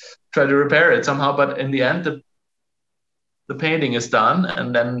you try to repair it somehow. But in the end, the painting is done,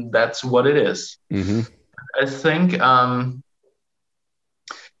 and then that's what it is. Mm-hmm. I think,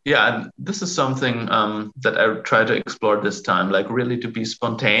 this is something that I try to explore this time, like really to be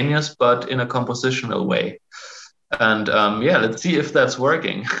spontaneous, but in a compositional way. And let's see if that's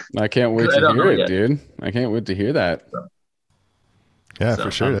working. I can't wait to hear it, dude. I can't wait to hear that. Yeah,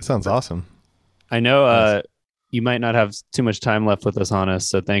 for sure. That sounds awesome. I know you might not have too much time left with us, Hannes,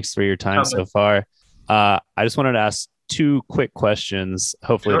 so thanks for your time so far. I just wanted to ask 2 quick questions.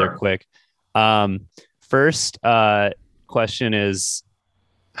 Hopefully they're quick. First question is,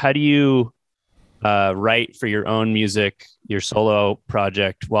 how do you write for your own music, your solo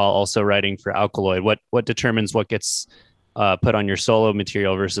project, while also writing for Alkaloid? What determines what gets put on your solo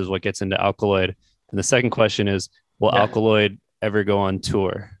material versus what gets into Alkaloid? And the second question is, will Alkaloid ever go on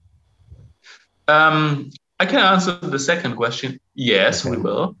tour? I can answer the second question. Yes, we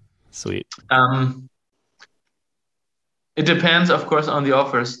will. Sweet. It depends, of course, on the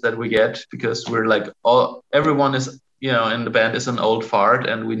offers that we get, because we're like everyone is in the band is an old fart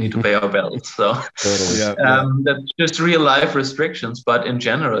and we need to pay our bills. So Totally. that's just real life restrictions. But in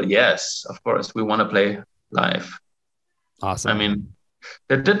general, yes, of course, we want to play live. Awesome. I mean,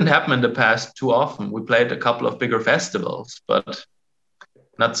 that didn't happen in the past too often. We played a couple of bigger festivals, but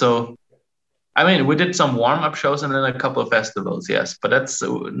not so. I mean, we did some warm-up shows and then a couple of festivals, yes, but that's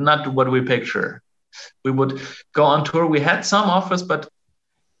not what we picture. We would go on tour. We had some offers, but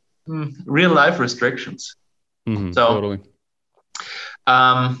real life restrictions. Mm-hmm, so totally.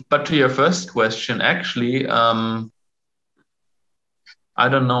 But to your first question, actually, I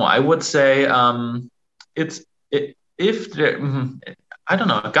don't know. I would say if there, I don't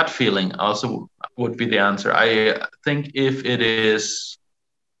know, a gut feeling also would be the answer. I think if it is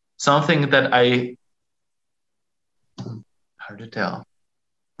something that hard to tell.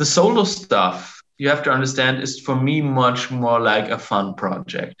 The solo stuff, you have to understand, is for me much more like a fun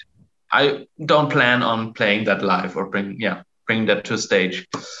project. I don't plan on playing that live or bring that to stage,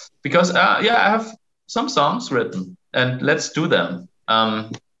 because I have some songs written and let's do them.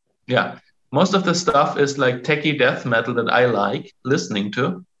 Most of the stuff is like techie death metal that I like listening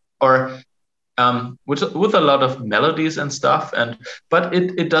to, or with a lot of melodies and stuff, but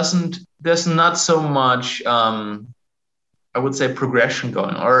it doesn't. There's not so much I would say progression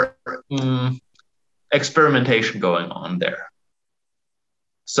going or experimentation going on there.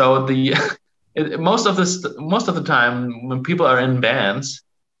 So most of the time when people are in bands,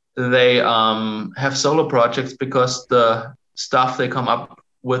 they have solo projects because the stuff they come up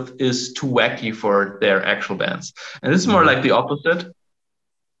with is too wacky for their actual bands. And this is more like the opposite.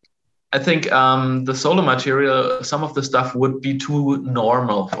 I think the solo material, some of the stuff would be too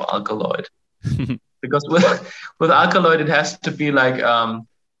normal for Alkaloid. Because with Alkaloid, it has to be like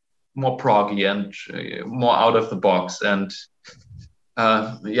more proggy and more out of the box. And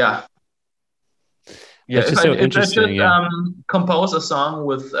It's just so interesting. Compose a song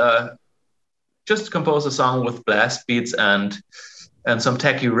with blast beats and some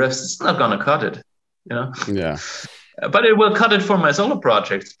techie riffs, it's not gonna cut it, Yeah. But it will cut it for my solo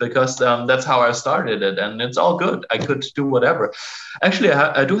projects because that's how I started it, and it's all good. I could do whatever. Actually,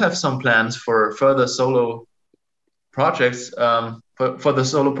 I do have some plans for further solo projects. For the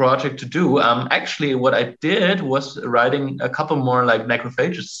solo project to do. Actually, what I did was writing a couple more like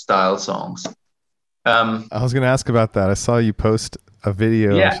Necrophagist style songs. I was going to ask about that. I saw you post a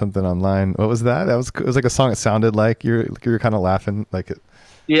video or something online. What was that? It was like a song. It sounded like you're kind of laughing like it.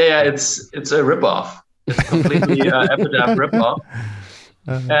 Yeah, it's a ripoff. It's completely Epitaph ripoff.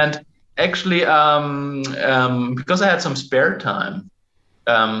 And actually, because I had some spare time,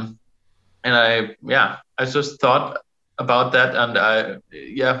 and I just thought about that, and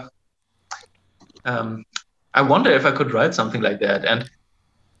I wonder if I could write something like that. And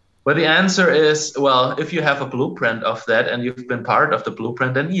well, the answer is, well, if you have a blueprint of that and you've been part of the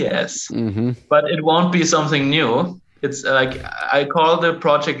blueprint, then yes. Mm-hmm. But it won't be something new. It's like I call the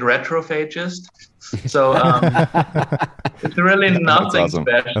project Retrophagist. So it's really nothing special.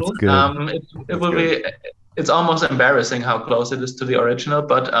 It will be. It's almost embarrassing how close it is to the original,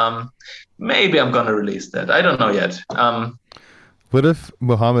 but maybe I'm gonna release that. I don't know yet. What if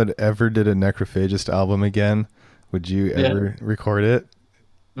Mohammed ever did a Necrophagist album again? Would you ever record it?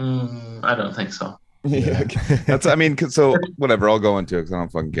 I don't think so. Yeah, so whatever. I'll go into it because I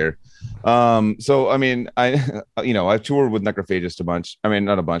don't fucking care. So I mean, I toured with Necrophagist a bunch. I mean,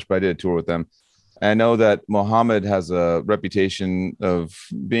 not a bunch, but I did a tour with them. I know that Mohammed has a reputation of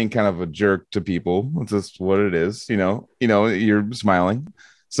being kind of a jerk to people. It's just what it is, you're smiling.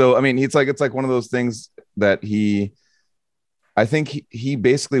 So, I mean, it's like one of those things that I think he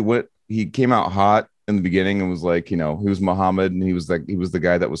basically he came out hot in the beginning and was like, he was Mohammed, and he was the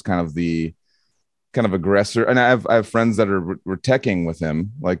guy that was kind of the aggressor. And I have friends that were teching with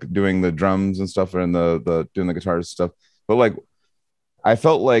him, like doing the drums and stuff and the doing the guitars stuff. But like, I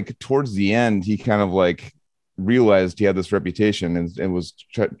felt like towards the end, he kind of like realized he had this reputation and was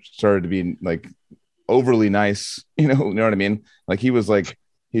started to be like overly nice. You know what I mean? Like he was like,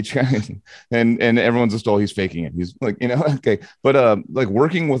 he tried, and everyone's just he's faking it. He's like, okay. But like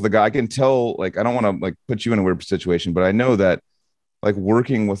working with the guy, I can tell, like, I don't want to like put you in a weird situation, but I know that like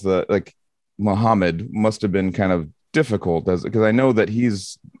working with like Mohammed must have been kind of difficult because I know that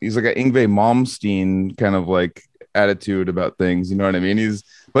he's like an Yngwie Malmsteen kind of like attitude about things, you know what I mean?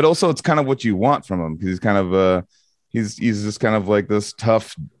 But also it's kind of what you want from him, because he's kind of he's just kind of like this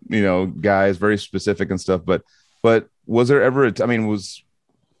tough, guy, is very specific and stuff. But was there ever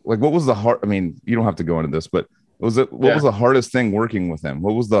what was the hard? I mean, you don't have to go into this, but what was the hardest thing working with him?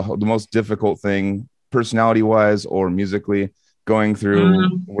 What was the most difficult thing, personality wise or musically, going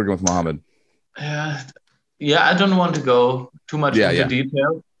through working with Mohammed? Yeah, I don't want to go too much into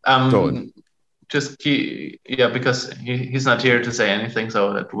detail. Totally. Just because he's not here to say anything,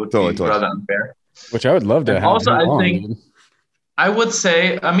 so that would be rather unfair. Which I would love to have. Also, I think I would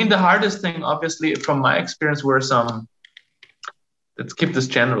say, I mean, the hardest thing, obviously, from my experience, were some. Let's keep this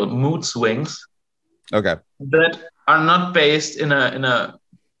general mood swings. Okay. That are not based in a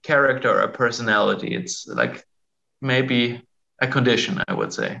character or a personality. It's like maybe a condition, I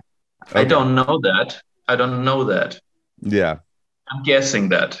would say. Okay. I don't know that. Yeah. I'm guessing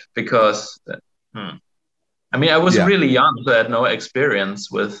that because, I mean, I was really young, so I had no experience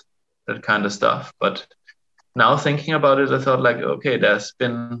with that kind of stuff. But now thinking about it, I thought like, okay, there's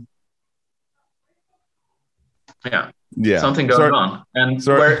been, something going on. And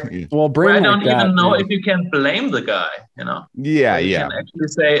where I don't even know if you can blame the guy, you know. Yeah, you can actually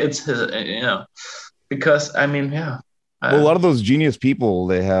say it's his, you know, because I mean, well, a lot of those genius people,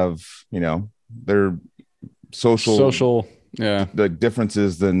 they have, you know, their social the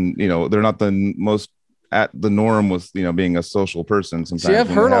differences than, you know, they're not the most at the norm with, you know, being a social person. Sometimes. See, I've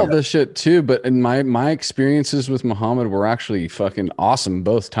heard all this shit too, but in my experiences with Muhammad were actually fucking awesome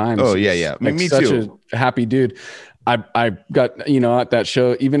both times. Oh yeah. Like, me such too. A happy dude. I got, you know, at that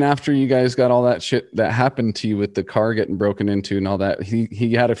show, even after you guys got all that shit that happened to you with the car getting broken into and all that,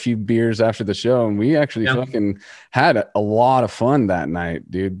 he had a few beers after the show, and we actually fucking had a lot of fun that night,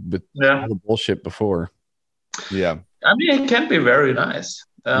 dude. But all the bullshit before. Yeah. I mean, it can be very nice.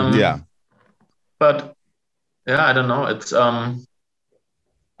 But I don't know. It's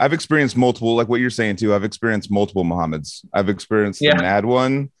I've experienced multiple, like what you're saying too. I've experienced multiple Muhammads. I've experienced the mad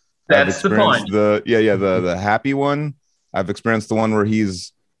one. That's the point. The happy one. I've experienced the one where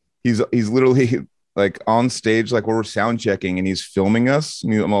he's literally like on stage, like where we're sound checking, and he's filming us.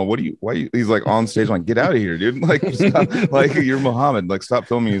 And I'm all, he's like on stage. I'm like, get out of here, dude! Like, stop, like you're Muhammad. Like, stop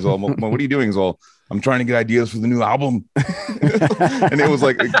filming. He's all, what are you doing? He's all, I'm trying to get ideas for the new album. And it was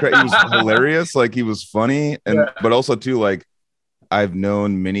like, he was hilarious. Like, he was funny, but also too, like, I've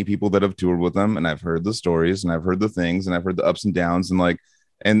known many people that have toured with him, and I've heard the stories, and I've heard the things, and I've heard the ups and downs, and like.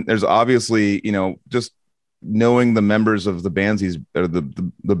 And there's obviously, you know, just knowing the members of the bands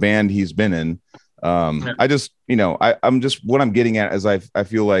the band he's been in. I just, you know, I'm just, what I'm getting at is I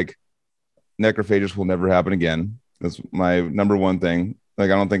feel like Necrophagus will never happen again. That's my number one thing. Like,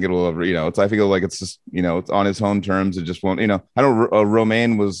 I don't think it will ever, you know, I feel like it's just, you know, it's on his own terms. It just won't, you know, I don't,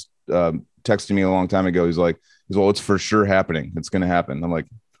 Romain was texting me a long time ago. He's like, well, it's for sure happening. It's going to happen. I'm like,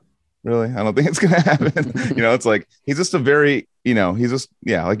 really? I don't think it's going to happen. You know, it's like, he's just a very, you know, he's just,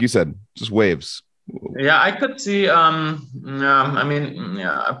 like you said, just waves. Yeah, I could see, I mean,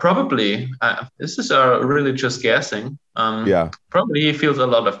 probably, this is really just guessing. Probably he feels a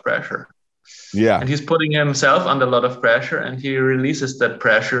lot of pressure. Yeah. And he's putting himself under a lot of pressure, and he releases that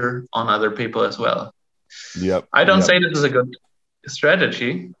pressure on other people as well. Yep. I don't say this is a good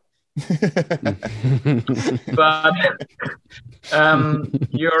strategy. But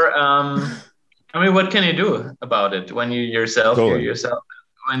I mean, what can you do about it when you yourself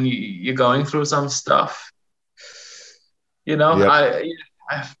when you're going through some stuff, you know?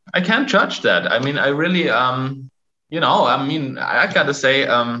 I can't judge that. I mean, I really you know, I mean, I gotta say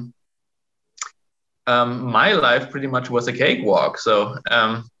my life pretty much was a cakewalk, so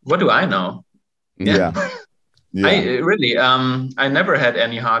what do I know? I really, I never had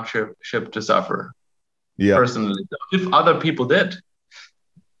any hardship to suffer. Personally, if other people did.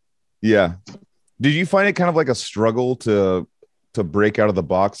 Yeah. Did you find it kind of like a struggle to break out of the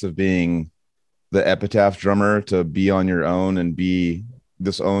box of being the Epitaph drummer, to be on your own and be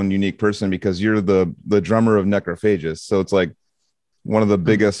this own unique person, because you're the drummer of Necrophagus? So it's like one of the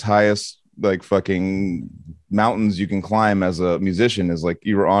biggest, highest, like fucking mountains you can climb as a musician is like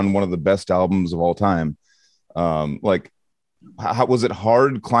you were on one of the best albums of all time. Like, how was it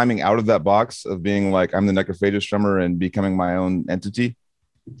hard climbing out of that box of being like, I'm the Necrophagus drummer and becoming my own entity?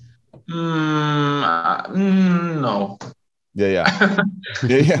 No. Yeah.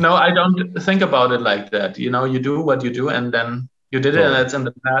 No, I don't think about it like that. You know, you do what you do, and then you did it, and that's in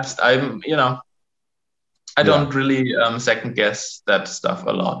the past. I don't really second guess that stuff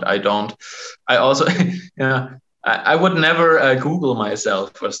a lot. I also, I would never Google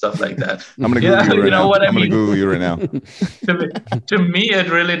myself or stuff like that. I'm going to Google you right now. I'm going to Google you right now. To me, it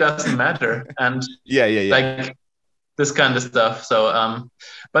really doesn't matter. And like this kind of stuff. So,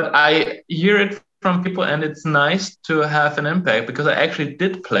 but I hear it from people, and it's nice to have an impact, because I actually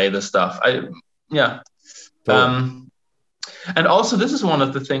did play the stuff. And also, this is one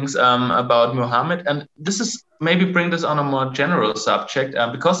of the things about Muhammad, and this is maybe bring this on a more general subject,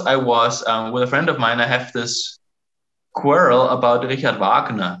 because I was with a friend of mine, I have this quarrel about Richard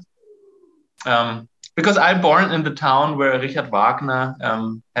Wagner. because I'm born in the town where Richard Wagner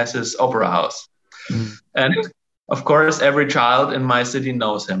has his opera house. And of course, every child in my city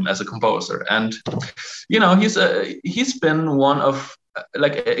knows him as a composer. And, he's been one of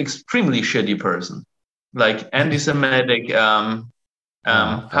like an extremely shitty person, like anti-Semitic,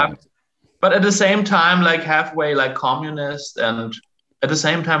 but at the same time, like halfway like communist, and at the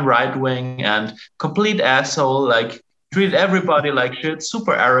same time right-wing and complete asshole, like treat everybody like shit,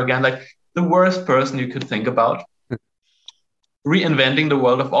 super arrogant, like the worst person you could think about. Reinventing the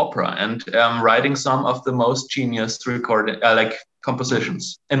world of opera and writing some of the most genius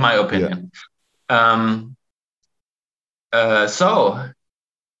compositions, in my opinion. So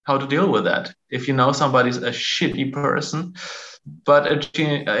how to deal with that? If you know somebody's a shitty person, but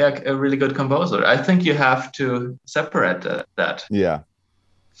a really good composer, I think you have to separate that. Yeah.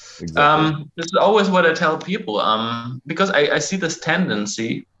 Exactly. This is always what I tell people, because I see this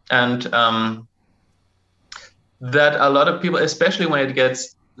tendency, and that a lot of people, especially when it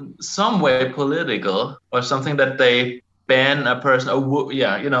gets some way political or something, that they ban a person,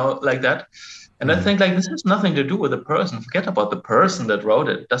 like that. And I think like this has nothing to do with the person. Forget about the person that wrote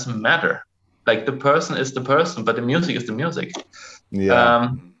it. It doesn't matter. Like the person is the person, but the music is the music.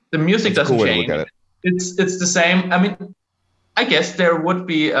 Yeah. The music doesn't change. It's the same. I mean, I guess there would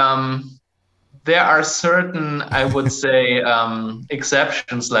be there are certain, I would say,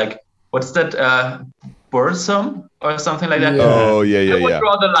 exceptions, like what's that, Burzum or something like that. Oh yeah. I would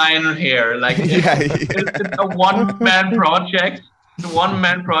draw the line here, like it's a one-man project. It's a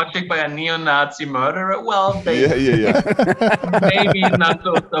one-man project by a neo-Nazi murderer. Well, maybe not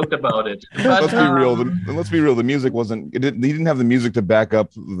so stoked about it. But, let's be real. Let's be real. The music wasn't. He didn't have the music to back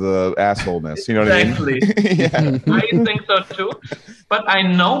up the assholeness. You know what I mean? Exactly. I think so too. But I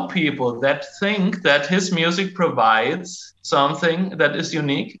know people that think that his music provides something that is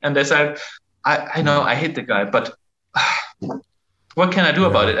unique, and they say, I know I hate the guy, but what can I do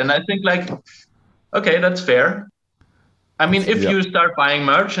about it? And I think like, okay, that's fair. I mean, if you start buying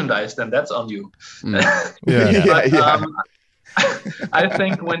merchandise, then that's on you. I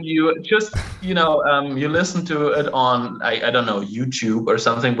think when you just, you listen to it on, I don't know, YouTube or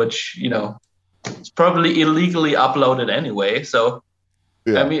something, which, it's probably illegally uploaded anyway. So,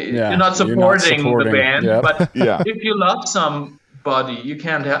 I mean, you're not supporting the band, but if you love somebody, you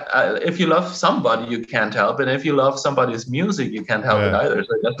can't if you love somebody, you can't help it. If you love somebody's music, you can't help it either.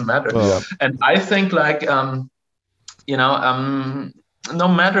 So it doesn't matter. And I think like, no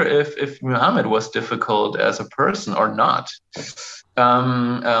matter if Muhammad was difficult as a person or not,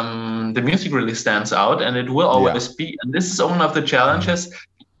 the music really stands out, and it will always be. And this is one of the challenges.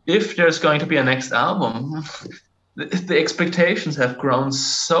 If there's going to be a next album, the expectations have grown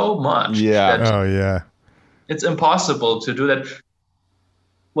so much. That it's impossible to do that.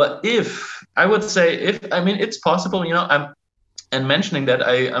 Well, it's possible, and mentioning that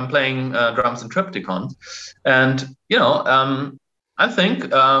I'm playing drums in Triptykon, and I think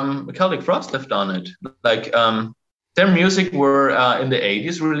Celtic Frost have done it. Like their music were in the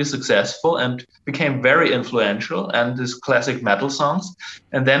 80s really successful and became very influential, and these classic metal songs.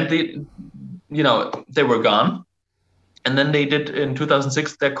 And then they were gone, and then they did in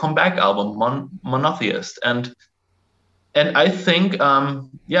 2006 their comeback album Monotheist, and I think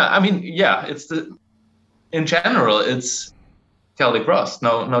it's in general it's Celtic Frost,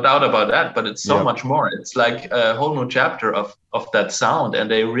 no doubt about that, but it's so much more. It's like a whole new chapter of that sound, and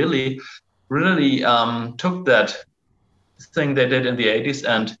they really took that thing they did in the 80s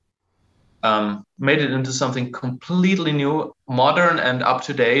and made it into something completely new, modern and up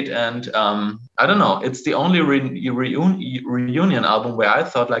to date. And I don't know, it's the only reunion album where I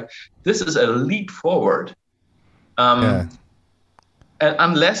thought like this is a leap forward. And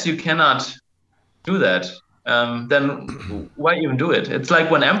unless you cannot do that, then why even do it? It's like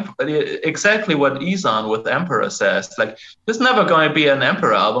when exactly what Ihsahn with Emperor says, like there's never going to be an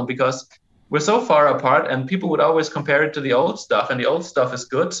Emperor album because we're so far apart, and people would always compare it to the old stuff, and the old stuff is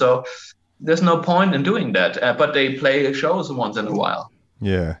good, so there's no point in doing that. But they play shows once in a while.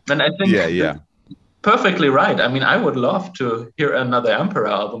 And I think perfectly right. I mean, I would love to hear another Emperor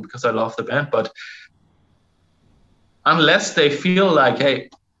album because I love the band, but unless they feel like, hey,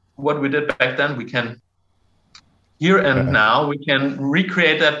 what we did back then, we can here and now, we can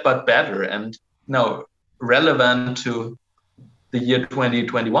recreate that, but better and relevant to the year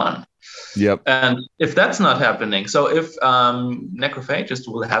 2021. And if that's not happening, so if Necrophagist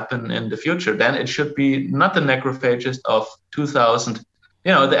will happen in the future, then it should be not the Necrophagist of 2000.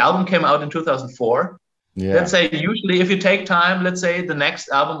 The album came out in 2004. Let's say usually if you take time, let's say the next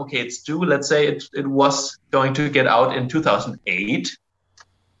album, okay, it's due. Let's say it was going to get out in 2008.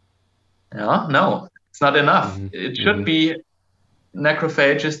 No, It's not enough. Mm-hmm. It should be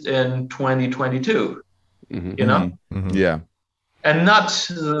Necrophagist in 2022. Mm-hmm. You know? Mm-hmm. Yeah. And not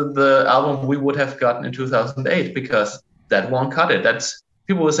the album we would have gotten in 2008, because that won't cut it. That's,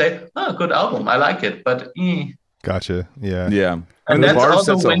 people will say, oh, good album, I like it, but Gotcha. Yeah. And the bar is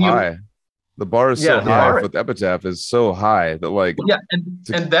set so high. The bar is so high with Epitaph is so high that like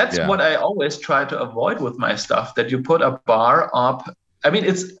and that's what I always try to avoid with my stuff, that you put a bar up. I mean,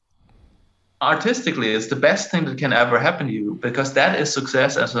 it's artistically, it's the best thing that can ever happen to you, because that is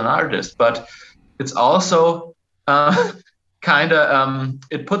success as an artist. But it's also kind of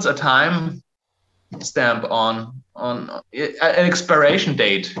it puts a time stamp on an expiration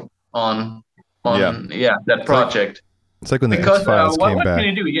date on that project. It's like when the X-Files came back. What can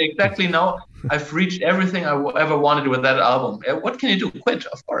you do? You exactly know I've reached everything I ever wanted with that album. What can you do? Quit,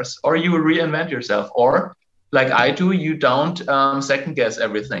 of course, or you reinvent yourself, or like I do, you don't second guess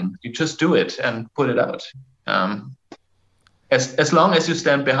everything. You just do it and put it out. As long as you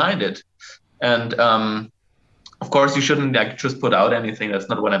stand behind it, and of course you shouldn't like just put out anything. That's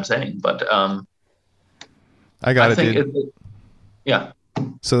not what I'm saying, but I think dude.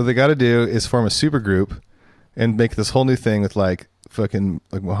 So what they got to do is form a super group and make this whole new thing with like fucking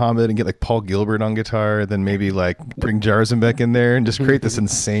like Muhammad, and get like Paul Gilbert on guitar, then maybe like bring Jarzenbeck in there and just create this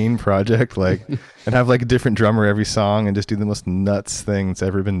insane project, like, and have like a different drummer every song and just do the most nuts thing that's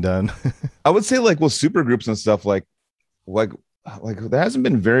ever been done. I would say like with super groups and stuff, like there hasn't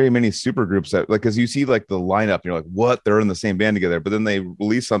been very many super groups that like, because you see like the lineup and you're like, what, they're in the same band together, but then they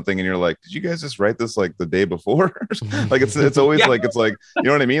release something and you're like, did you guys just write this like the day before? Like it's always like, it's like, you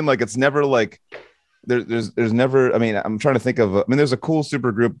know what I mean? Like it's never like there's never, I mean, I'm trying to think of, I mean, there's a cool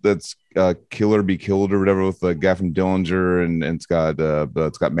super group that's Killer Be Killed or whatever with Gavin Dillinger, and it's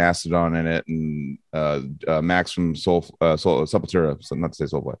got Mastodon in it, and Max from Sepultura, so not to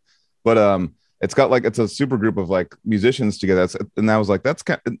say Soulfly, but it's got like, it's a super group of like musicians together. And I was like, it's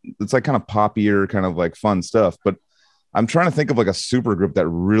like kind of poppier, kind of like fun stuff. But I'm trying to think of like a super group that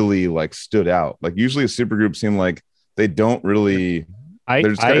really like stood out. Like usually a super group seem like they don't really.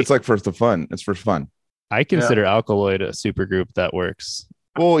 It's like for the fun. It's for fun. I consider Alkaloid a super group that works.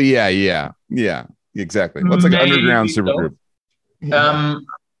 Well, yeah, exactly. What's like an underground super group? Well,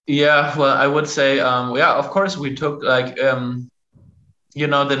 I would say, of course we took like,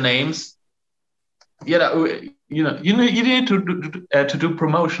 the names. You need to do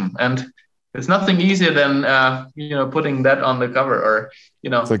promotion, and it's nothing easier than putting that on the cover, or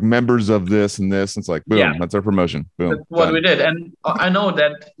it's like members of this and this. It's like boom, that's our promotion. Boom, that's what we did. And I know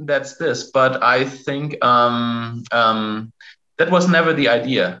that's this, but I think that was never the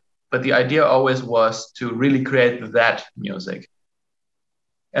idea. But the idea always was to really create that music.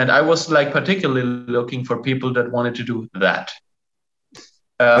 And I was like particularly looking for people that wanted to do that.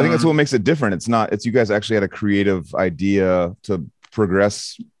 I think that's what makes it different. It's you guys actually had a creative idea to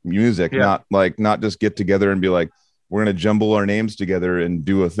progress music, not just get together and be like, we're going to jumble our names together and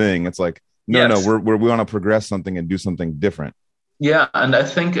do a thing. It's like, we want to progress something and do something different. Yeah. And I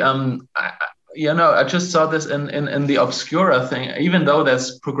think, I just saw this in the Obscura thing. Even though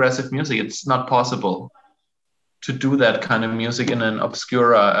that's progressive music, it's not possible to do that kind of music in an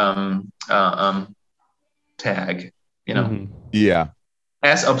Obscura tag, Mm-hmm. Yeah.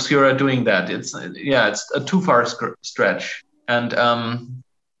 As Obscura doing that, it's a too far stretch, and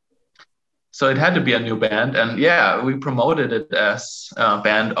so it had to be a new band, and we promoted it as a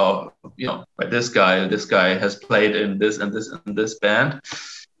band of by this guy. This guy has played in this and this and this band,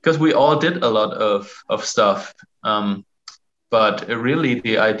 because we all did a lot of stuff, but really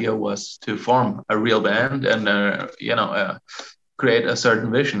the idea was to form a real band and create a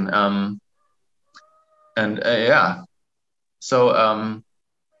certain vision, So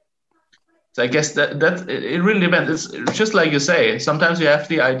I guess that it really depends. It's just like you say. Sometimes you have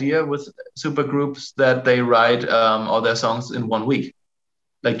the idea with super groups that they write all their songs in 1 week,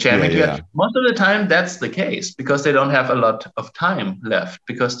 like jamming together. Most of the time, that's the case because they don't have a lot of time left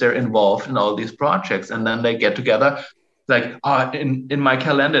because they're involved in all these projects, and then they get together. Like, in my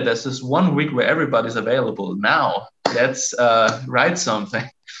calendar, there's this 1 week where everybody's available. Now let's write something.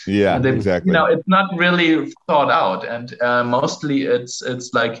 Yeah, exactly. It's not really thought out, and mostly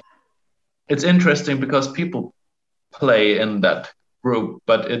it's like. It's interesting because people play in that group,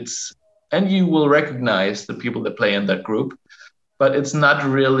 and you will recognize the people that play in that group, but it's not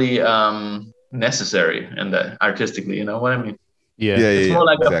really necessary in that artistically. You know what I mean? Yeah. It's more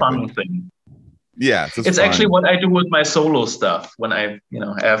like a fun thing. Yeah, it's actually what I do with my solo stuff when I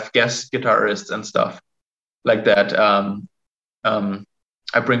have guest guitarists and stuff like that.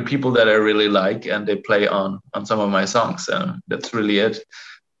 I bring people that I really like, and they play on some of my songs, and that's really it.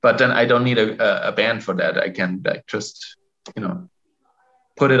 but then I don't need a band for that. I can like just,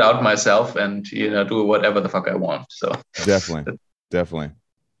 put it out myself and, do whatever the fuck I want. So definitely.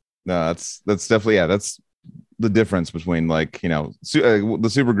 No, that's definitely, yeah, that's the difference between like, the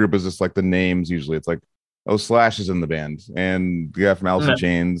supergroup is just like the names. Usually it's like, oh, Slash is in the band and the guy from Alice in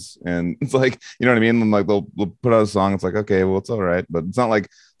Chains, and it's like, you know what I mean? And like they'll put out a song, it's like, okay, well, it's all right, but it's not like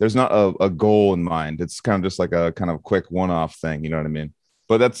there's not a goal in mind. It's kind of just like a kind of quick one-off thing, you know what I mean?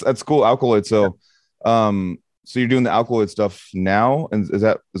 But that's cool. Alkaloid. So so you're doing the Alkaloid stuff now, and is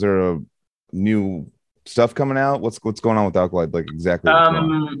there a new stuff coming out? What's going on with Alkaloid, like exactly?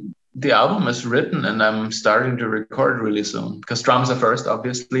 The album is written and I'm starting to record really soon, because drums are first,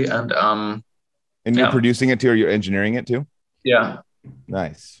 obviously, and you're producing it too, or you're engineering it too? Yeah.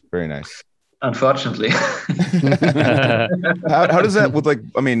 Nice. Very nice. Unfortunately. How does that with like,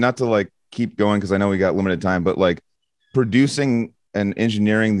 I mean, not to like keep going because I know we got limited time, but like producing and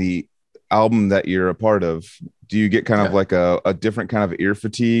engineering the album that you're a part of, do you get kind of like a different kind of ear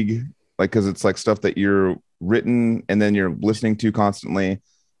fatigue? Like, because it's like stuff that you're written and then you're listening to constantly.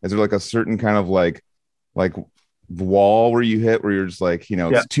 Is there like a certain kind of like wall where you hit where you're just like,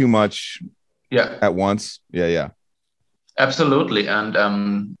 it's too much at once? Yeah. Absolutely.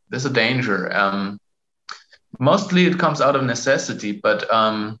 And there's a danger. Mostly it comes out of necessity, but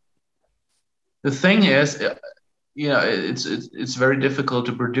the thing is, it's very difficult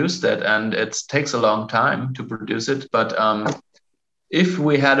to produce that, and it takes a long time to produce it. But if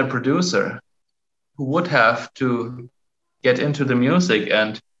we had a producer who would have to get into the music,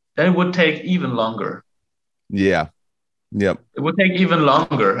 and then it would take even longer. Yeah. Yep. It would take even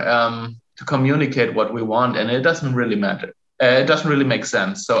longer to communicate what we want, and it doesn't really matter. It doesn't really make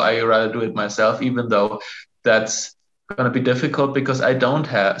sense. So I rather do it myself, even though that's going to be difficult because I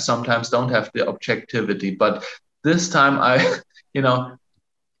sometimes don't have the objectivity. But this time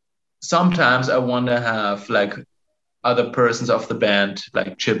sometimes I want to have like other persons of the band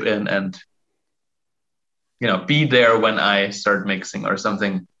like chip in and, be there when I start mixing or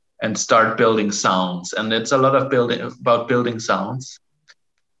something and start building sounds. And it's a lot of building sounds.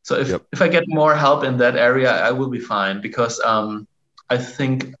 So if I get more help in that area, I will be fine, because I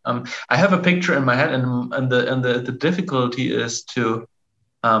think I have a picture in my head, and the difficulty is to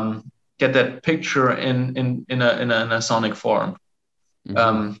get that picture in a sonic form.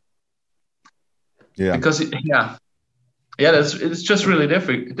 Mm-hmm. Because it's just really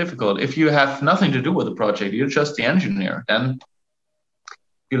difficult. If you have nothing to do with the project, you're just the engineer, then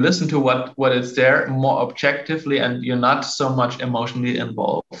you listen to what is there more objectively, and you're not so much emotionally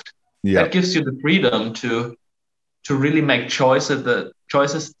involved. Yeah. That gives you the freedom to really make choices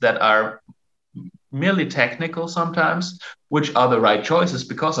that are merely technical sometimes, which are the right choices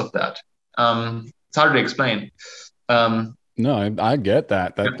because of that. It's hard to explain. No, I get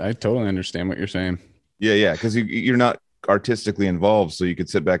that. I totally understand what you're saying. Yeah, because you're not artistically involved, so you could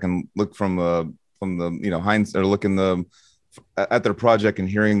sit back and look from the hindsight, or look at their project and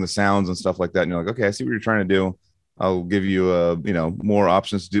hearing the sounds and stuff like that, and you're like, okay, I see what you're trying to do. I'll give you more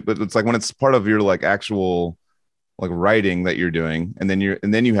options to do. But it's like when it's part of your like actual like writing that you're doing, and then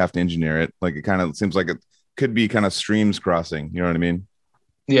you have to engineer it. Like it kind of seems like it could be kind of streams crossing. You know what I mean?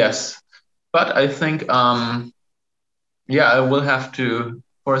 Yes, but I think I will have to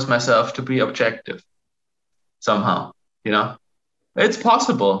force myself to be objective somehow. It's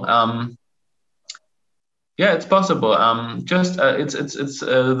possible. It's possible. It's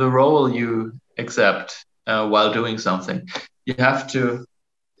the role you accept while doing something. You have to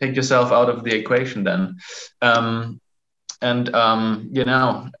take yourself out of the equation then.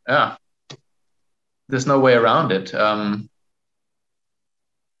 There's no way around it. But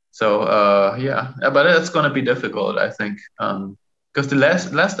it's going to be difficult, I think, because the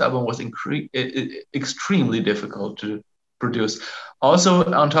last album was extremely difficult to produce. Also,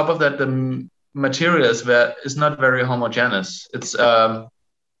 on top of that, the material is not very homogeneous. It's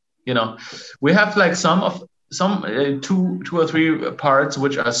we have like some two or three parts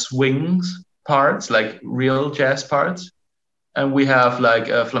which are swings parts, like real jazz parts, and we have like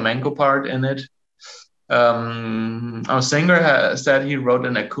a flamenco part in it. Our singer said he wrote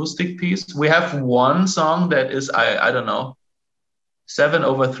an acoustic piece. We have one song that is I don't know,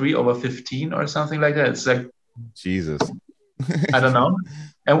 7/3/15 or something like that. It's like Jesus. I don't know.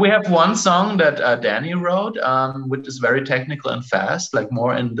 And we have one song that Danny wrote, which is very technical and fast, like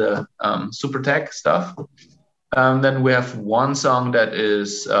more in the super tech stuff. Then we have one song that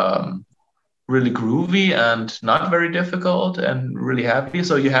is really groovy and not very difficult and really happy.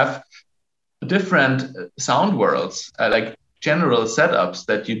 So you have different sound worlds, like general setups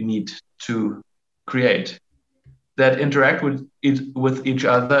that you need to create. that interact with each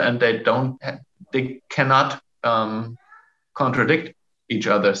other, and they cannot contradict each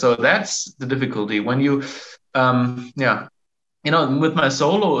other. So that's the difficulty when you with my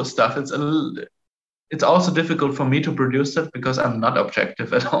solo stuff, it's also difficult for me to produce it because I'm not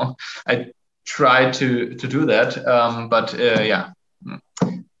objective at all. I try to do that, but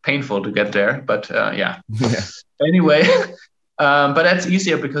painful to get there, but anyway. But that's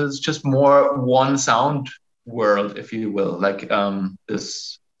easier because it's just more one sound world, if you will, like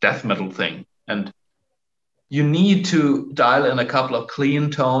this death metal thing. And you need to dial in a couple of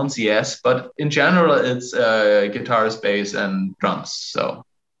clean tones, yes, but in general, it's guitars, bass, and drums. So,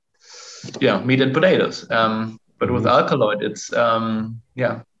 meat and potatoes. But with Alkaloid, it's, some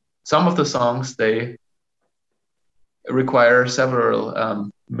of the songs, they require several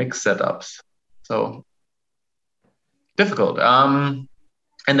mix setups. So, difficult. And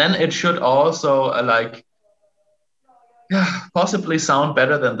then it should also possibly sound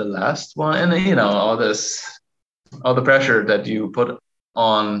better than the last one. And all the pressure that you put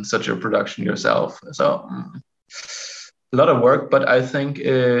on such a production yourself. So a lot of work, but I think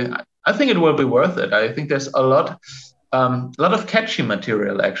it will be worth it. I think there's a lot of catchy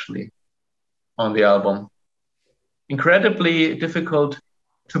material actually on the album. Incredibly difficult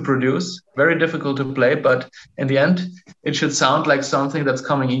to produce, very difficult to play, but in the end, it should sound like something that's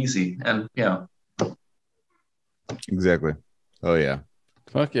coming easy. And exactly. Oh yeah.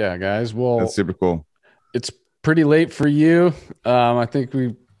 Fuck yeah, guys. Well, that's super cool. It's pretty late for you. I think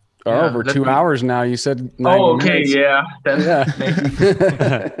we are over 2 hours now. You said 90 minutes. Yeah.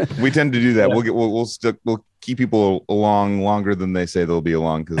 We tend to do that. Yeah. We'll keep people along longer than they say they'll be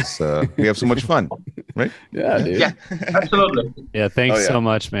along because we have so much fun, right? Yeah, dude. Yeah, absolutely. Yeah, thanks so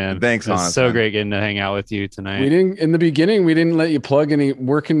much, man. Thanks, it's so great getting to hang out with you tonight. In the beginning, we didn't let you plug any.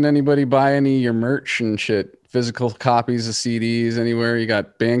 Where can anybody buy any of your merch and shit? Physical copies of CDs anywhere? You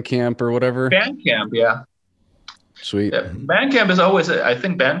got Bandcamp or whatever? Bandcamp, yeah. Sweet. Yeah, Bandcamp is always. I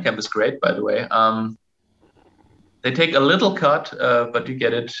think Bandcamp is great, by the way. They take a little cut, but you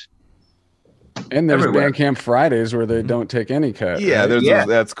get it. And there's everywhere. Bandcamp Fridays where they don't take any cut. Yeah, right?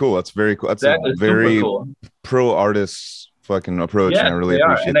 That's cool. That's very cool. That's a very cool. Pro artist fucking approach, and I really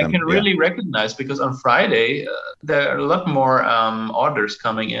appreciate them. And I can really recognize because on Friday there are a lot more orders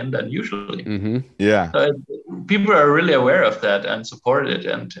coming in than usually. Mm-hmm. Yeah, so people are really aware of that and support it,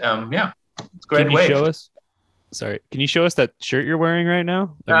 and it's a great way. Can you show us that shirt you're wearing right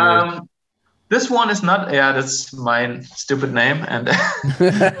now? This one is not. Yeah, that's my stupid name, and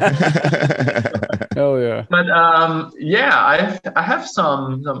hell yeah. But I have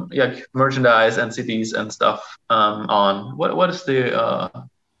some merchandise and CDs and stuff on. What is the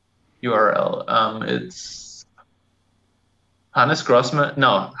URL? It's Hannes Grossman.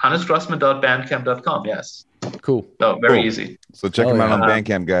 No, hannesgrossman.bandcamp.com. Yes. Cool. So very easy. So check them out on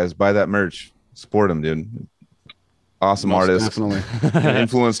Bandcamp, guys. Buy that merch. Support them, dude. Awesome artist. Definitely.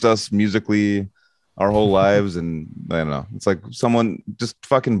 Influenced us musically our whole lives, and I don't know. It's like someone just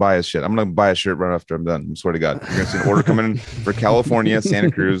fucking buy his shit. I'm gonna buy a shirt right after I'm done. I swear to God. You're gonna see an order coming in for California, Santa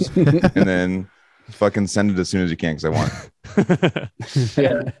Cruz, and then fucking send it as soon as you can because I want it.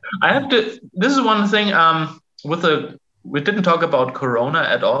 Yeah. I have to. This is one thing. We didn't talk about Corona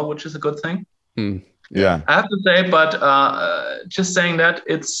at all, which is a good thing. Yeah, I have to say, but just saying that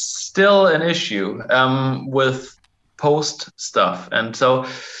it's still an issue with post stuff. And so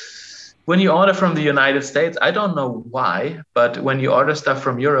when you order from the United States, I don't know why, but when you order stuff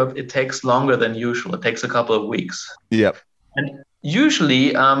from Europe, it takes longer than usual. It takes a couple of weeks. Yep. And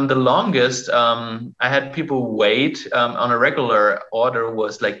usually the longest I had people wait on a regular order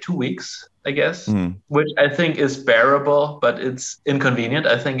was like 2 weeks, I guess, which I think is bearable, but it's inconvenient.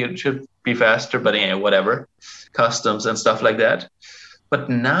 I think it should be faster, but whatever, customs and stuff like that.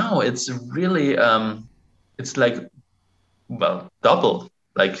 But now it's really, it's like, double,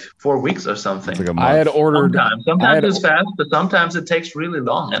 like 4 weeks or something. Like a month. I had ordered. Sometimes it's fast, but sometimes it takes really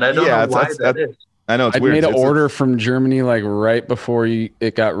long, and I don't know why that is. I know it's weird. I made an order from Germany like right before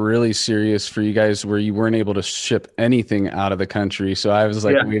it got really serious for you guys, where you weren't able to ship anything out of the country. So I was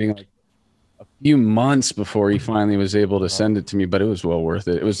like waiting like a few months before he finally was able to send it to me. But it was well worth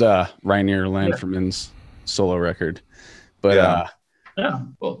it. It was Rainier Landferman's solo record. But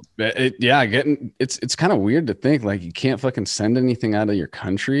cool. It's kind of weird to think like you can't fucking send anything out of your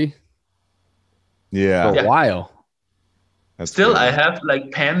country. Yeah, for a while. That's Still, crazy. I have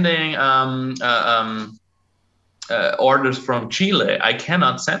like pending orders from Chile. I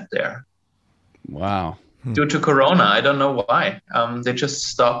cannot send there. Wow. Due to Corona, I don't know why. They just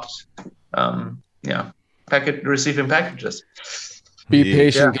stopped. Receiving packages. Be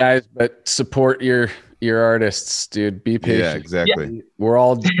patient, guys, but support your You're artists, dude. Be patient. Yeah, exactly. Yeah. We're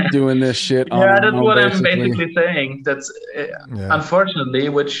all doing this shit. Yeah, that's what I'm basically saying. That's unfortunately,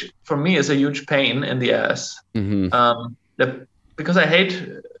 which for me is a huge pain in the ass. Because I hate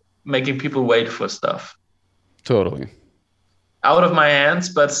making people wait for stuff. Totally. Out of my hands,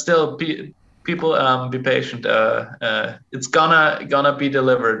 but still, people, be patient. It's gonna be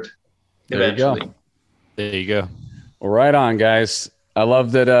delivered eventually. There you go. Well, right on, guys. I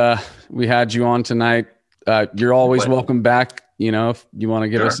love that we had you on tonight. You're always welcome back. You know, if you want to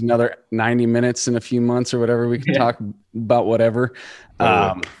give us another 90 minutes in a few months or whatever, we can talk about whatever.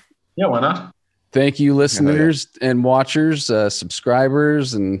 Yeah, why not? Thank you, listeners and watchers,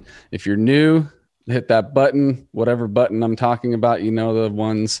 subscribers. And if you're new, hit that button, whatever button I'm talking about, you know, the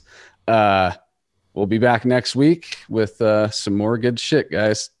ones. We'll be back next week with some more good shit,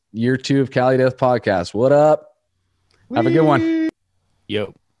 guys. Year 2 of Cali Death Podcast. What up? Have a good one.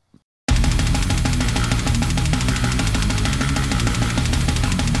 Yo.